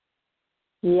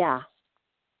 Yeah.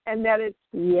 And that it's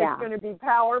going to be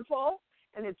powerful,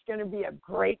 and it's going to be a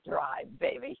great drive,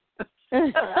 baby.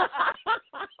 Okay?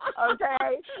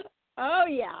 Oh,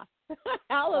 yeah.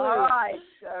 Hallelujah. All right,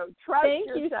 so trust Thank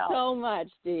yourself. You so much,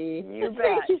 Dee. You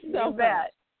bet. Thank you so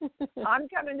bet. I'm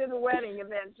coming to the wedding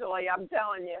eventually, I'm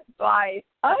telling you. Bye.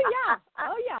 Oh,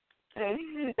 yeah.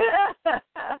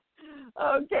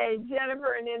 Okay,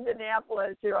 Jennifer in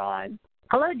Indianapolis, you're on.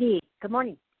 Hello, Dee. Good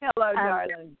morning. Hello,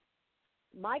 darling.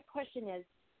 My question is,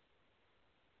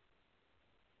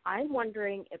 I'm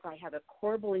wondering if I have a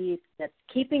core belief that's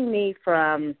keeping me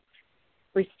from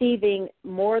receiving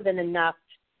more than enough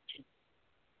to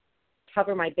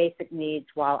cover my basic needs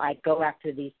while I go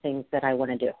after these things that I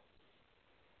want to do.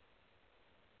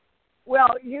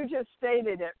 Well, you just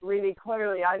stated it really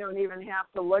clearly. I don't even have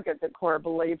to look at the core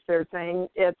beliefs they're saying.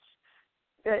 You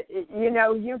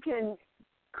can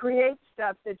create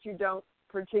stuff that you don't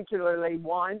particularly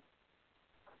want,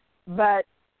 but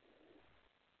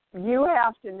you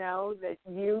have to know that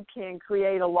you can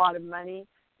create a lot of money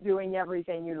doing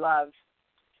everything you love.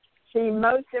 See,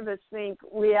 most of us think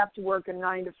we have to work a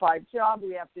 9-to-5 job.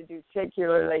 We have to do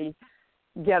secularly,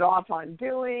 get off on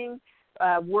doing.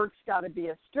 Work's got to be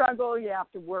a struggle. You have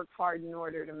to work hard in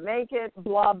order to make it,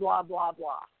 blah, blah, blah,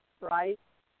 blah, right?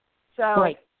 So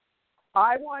right.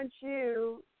 I want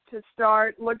you to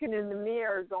start looking in the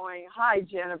mirror going, hi,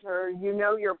 Jennifer, you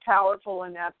know you're powerful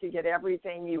enough to get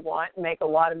everything you want and make a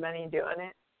lot of money doing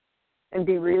it and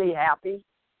be really happy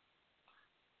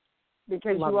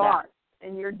because Love you that. are,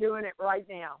 and you're doing it right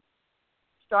now.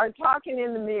 Start talking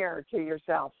in the mirror to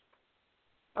yourself,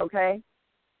 okay?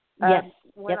 Yes.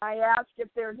 When I ask if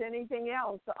there's anything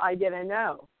else, I get a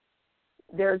no.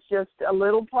 There's just a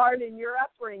little part in your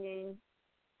upbringing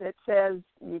that says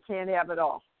you can't have it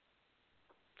all.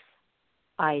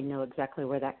 I know exactly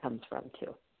where that comes from,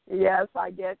 too. Yes, I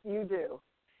get you do.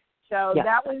 So yes.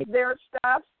 That was their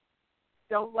stuff.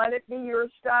 Don't let it be your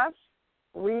stuff.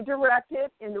 Redirect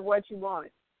it into what you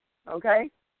want.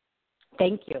 Okay?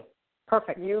 Thank you.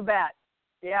 Perfect. You bet.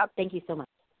 Yep. Thank you so much.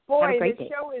 Boy, this day.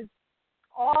 Show is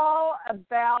all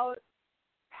about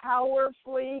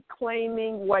powerfully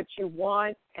claiming what you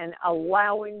want and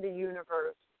allowing the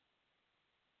universe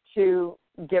to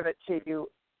give it to you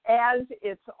as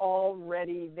it's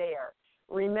already there.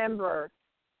 Remember,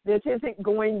 this isn't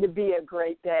going to be a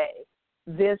great day.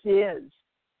 This is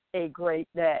a great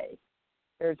day.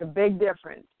 There's a big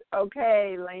difference.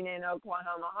 Okay, Lena in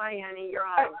Oklahoma. Hi, honey, you're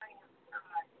on.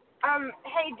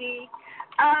 Hey, Dee.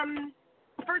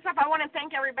 First off, I want to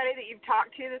thank everybody that you've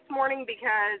talked to this morning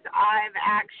because I've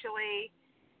actually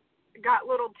got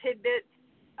little tidbits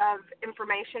of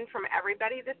information from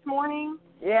everybody this morning.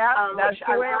 Yeah, that's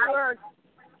the way it works.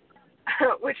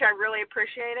 Which I really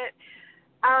appreciate it.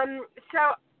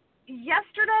 So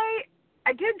yesterday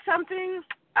I did something.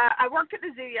 I worked at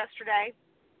the zoo yesterday,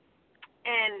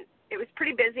 and it was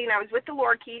pretty busy, and I was with the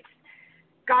lorikeets.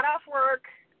 Got off work.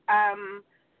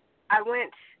 I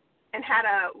went and had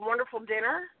a wonderful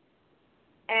dinner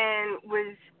and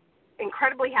was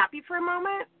incredibly happy for a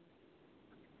moment.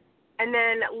 And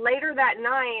then later that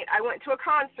night, I went to a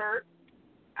concert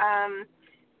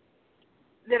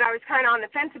that I was kind of on the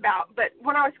fence about. But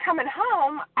when I was coming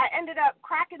home, I ended up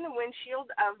cracking the windshield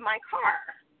of my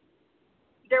car.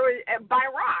 There was by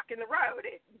a rock in the road.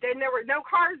 Then there were no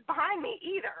cars behind me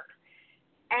either.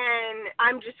 And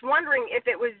I'm just wondering if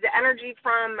it was the energy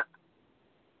from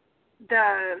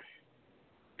the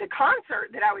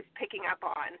concert that I was picking up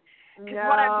on. Because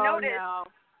what I've noticed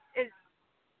is...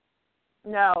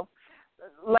 No.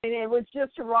 Lena, it was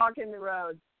just a rock in the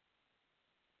road.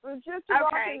 It was just a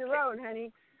rock in the road,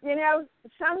 honey. You know,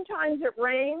 sometimes it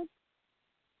rains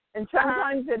and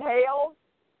sometimes it hails,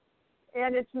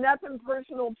 and it's nothing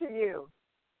personal to you.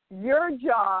 Your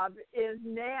job is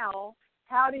now,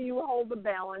 how do you hold the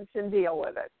balance and deal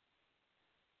with it?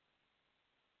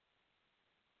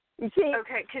 You see,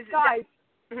 guys,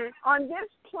 on this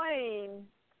plane,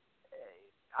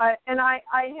 and I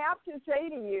have to say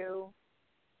to you,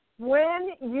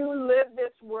 when you live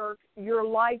this work, your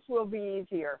life will be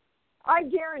easier. I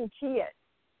guarantee it.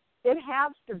 It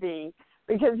has to be,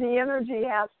 because the energy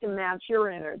has to match your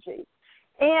energy.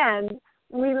 And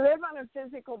we live on a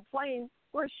physical plane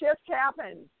where shit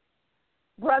happens.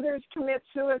 Brothers commit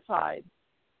suicide.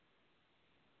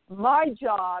 My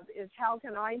job is how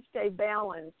can I stay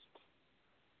balanced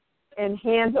and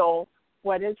handle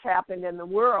what has happened in the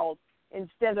world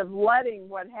instead of letting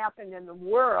what happened in the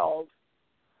world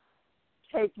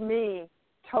take me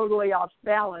totally off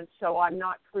balance so I'm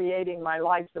not creating my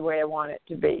life the way I want it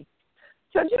to be.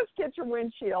 So just get your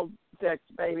windshield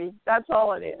fixed, baby. That's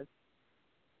all it is.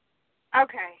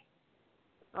 Okay.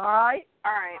 All right?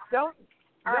 All right. Don't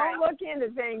look into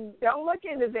things. Don't look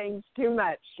into things too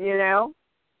much, you know.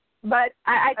 But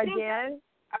I think again,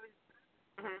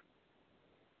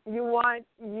 mm-hmm. you want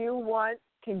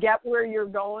to get where you're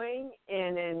going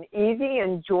in an easy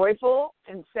and joyful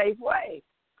and safe way.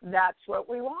 That's what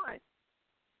we want.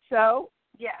 So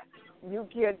yes, you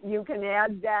can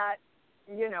add that,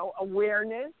 you know,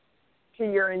 awareness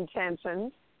to your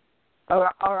intentions. All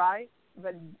right,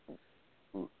 but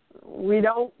we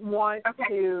don't want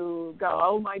to go,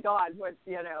 oh my God, what,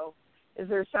 you know, is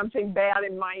there something bad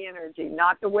in my energy?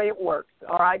 Not the way it works.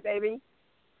 All right, baby?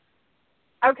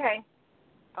 Okay.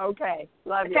 Okay.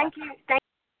 Love you. Thank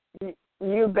you.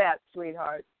 You bet,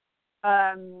 sweetheart.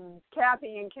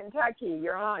 Kathy in Kentucky,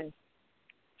 you're on.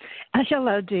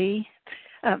 Hello, Dee.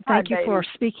 Thank Hi, you baby. for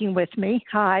speaking with me.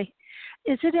 Hi.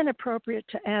 Is it inappropriate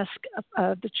to ask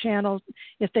the channel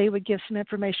if they would give some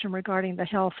information regarding the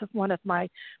health of one of my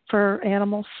fur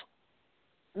animals?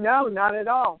 No, not at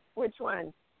all. Which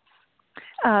one?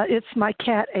 It's my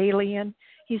cat, Alien.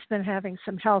 He's been having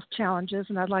some health challenges,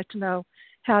 and I'd like to know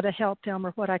how to help him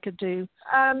or what I could do.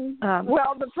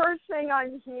 Well, the first thing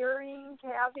I'm hearing,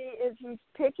 Kathy, is he's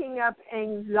picking up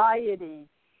anxiety.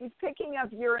 He's picking up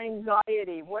your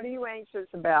anxiety. What are you anxious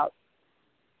about?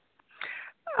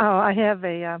 Oh, I have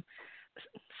a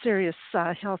serious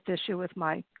health issue with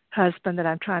my husband that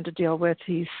I'm trying to deal with.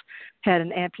 He's had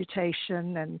an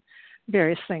amputation and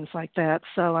various things like that.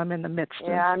 So I'm in the midst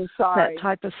of I'm sorry. that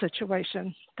type of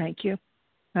situation. Thank you.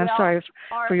 I'm sorry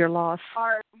for your loss.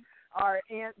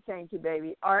 Thank you,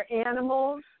 baby. Our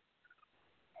animals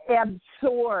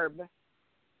absorb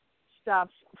stuff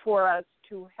for us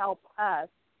to help us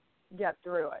get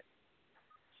through it.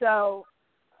 So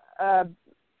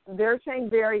they're saying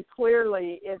very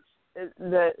clearly it's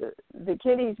the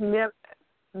kitty's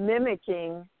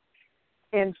mimicking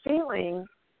and feeling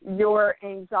your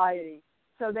anxiety.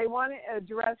 So they want to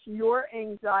address your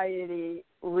anxiety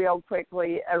real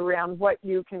quickly around what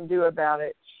you can do about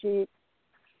it.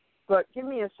 But give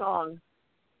me a song.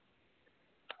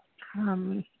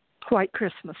 White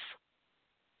Christmas.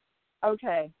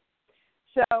 Okay.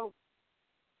 So,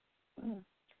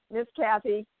 Miss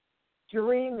Kathy,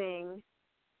 dreaming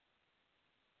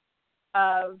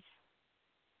of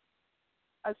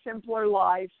a simpler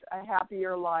life, a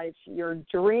happier life. You're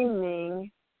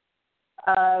dreaming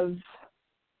of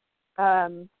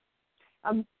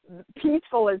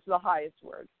peaceful is the highest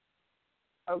word.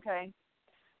 Okay,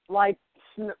 like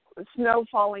snow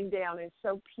falling down is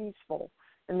so peaceful,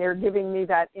 and they're giving me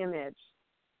that image.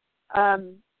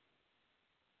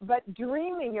 But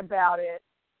dreaming about it,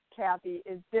 Kathy,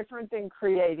 is different than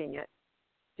creating it.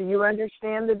 Do you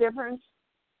understand the difference?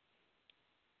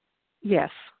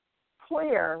 Yes.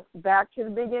 Clear, back to the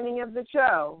beginning of the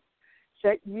show,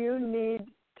 that you need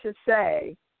to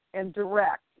say and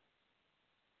direct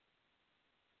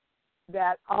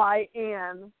that I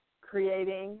am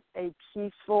creating a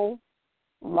peaceful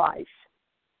life,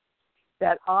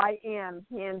 that I am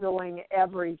handling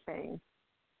everything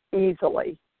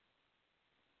easily.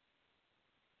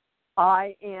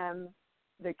 I am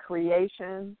the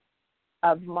creation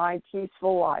of my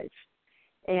peaceful life,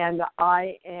 and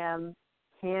I am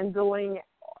handling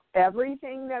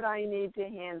everything that I need to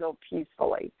handle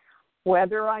peacefully,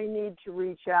 whether I need to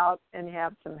reach out and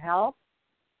have some help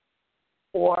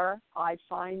or I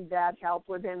find that help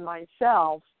within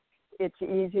myself. It's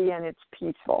easy and it's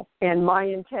peaceful. And my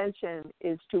intention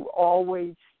is to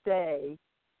always stay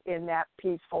in that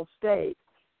peaceful state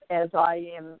as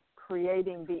I am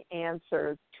creating the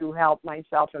answer to help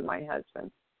myself and my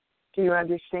husband. Do you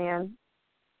understand?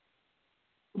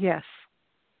 Yes.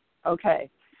 Okay.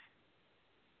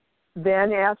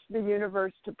 Then ask the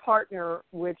universe to partner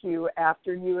with you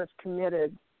after you have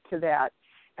committed to that.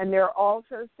 And they're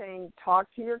also saying, talk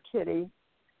to your kitty,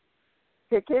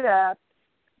 pick it up,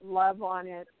 love on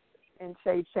it, and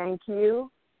say thank you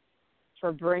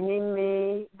for bringing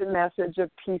me the message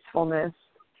of peacefulness.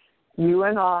 You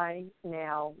and I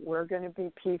now, we're going to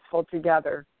be peaceful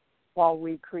together while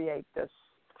we create this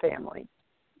family.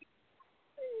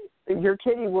 Your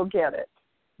kitty will get it.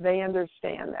 They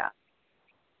understand that.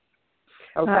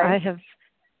 Okay.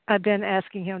 I've been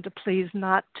asking him to please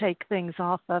not take things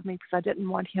off of me because I didn't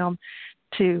want him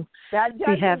to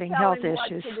be having health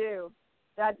issues.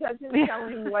 That doesn't tell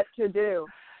him what to do.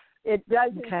 It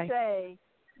doesn't say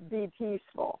be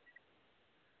peaceful.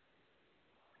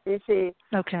 You see,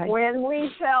 when we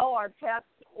tell our pets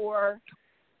or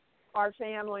our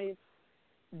families,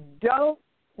 don't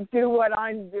do what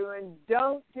I'm doing,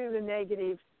 don't do the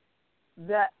negative,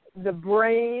 the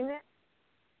brain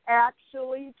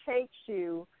actually takes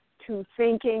you to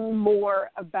thinking more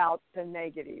about the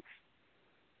negative.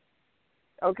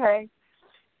 Okay?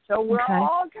 So we're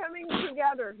all coming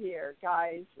together here,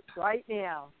 guys, right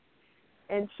now,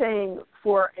 and saying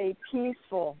for a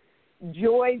peaceful,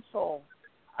 joyful,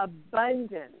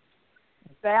 abundant,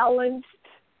 balanced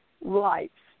life,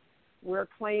 we're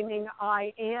claiming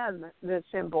I am the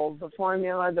symbol, the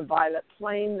formula, the violet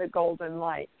flame, the golden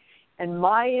light. And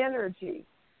my energy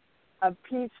of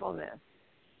peacefulness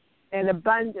and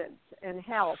abundance and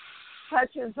health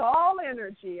touches all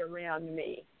energy around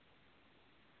me.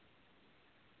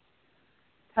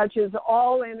 Touches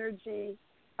all energy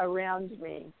around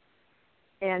me.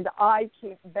 And I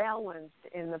keep balanced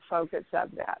in the focus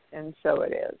of that. And so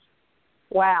it is.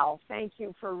 Wow. Thank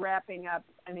you for wrapping up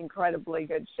an incredibly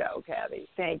good show, Kathy.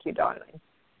 Thank you, darling.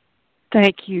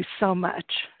 Thank you so much.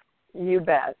 You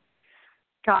bet.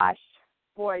 Gosh,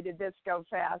 boy, did this go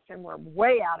fast, and we're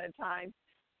way out of time.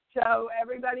 So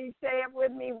everybody say it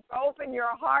with me. Open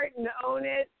your heart and own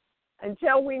it.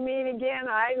 Until we meet again,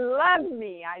 I love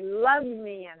me, and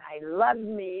I love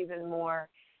me even more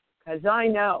because I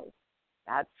know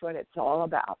that's what it's all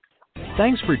about.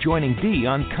 Thanks for joining Dee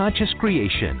on Conscious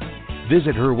Creation.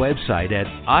 Visit her website at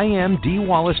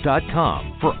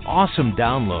imdwallace.com for awesome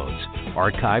downloads,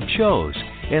 archived shows,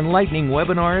 enlightening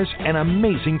webinars, and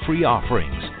amazing free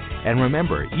offerings. And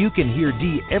remember, you can hear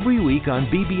Dee every week on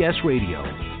BBS Radio,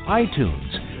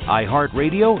 iTunes,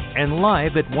 iHeartRadio, and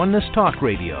live at Oneness Talk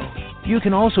Radio. You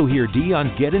can also hear Dee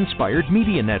on Get Inspired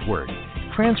Media Network,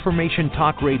 Transformation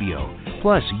Talk Radio,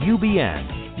 plus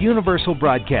UBN, Universal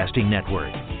Broadcasting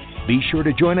Network. Be sure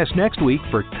to join us next week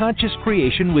for Conscious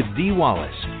Creation with Dee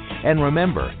Wallace. And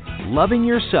remember, loving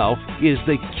yourself is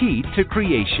the key to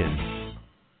creation.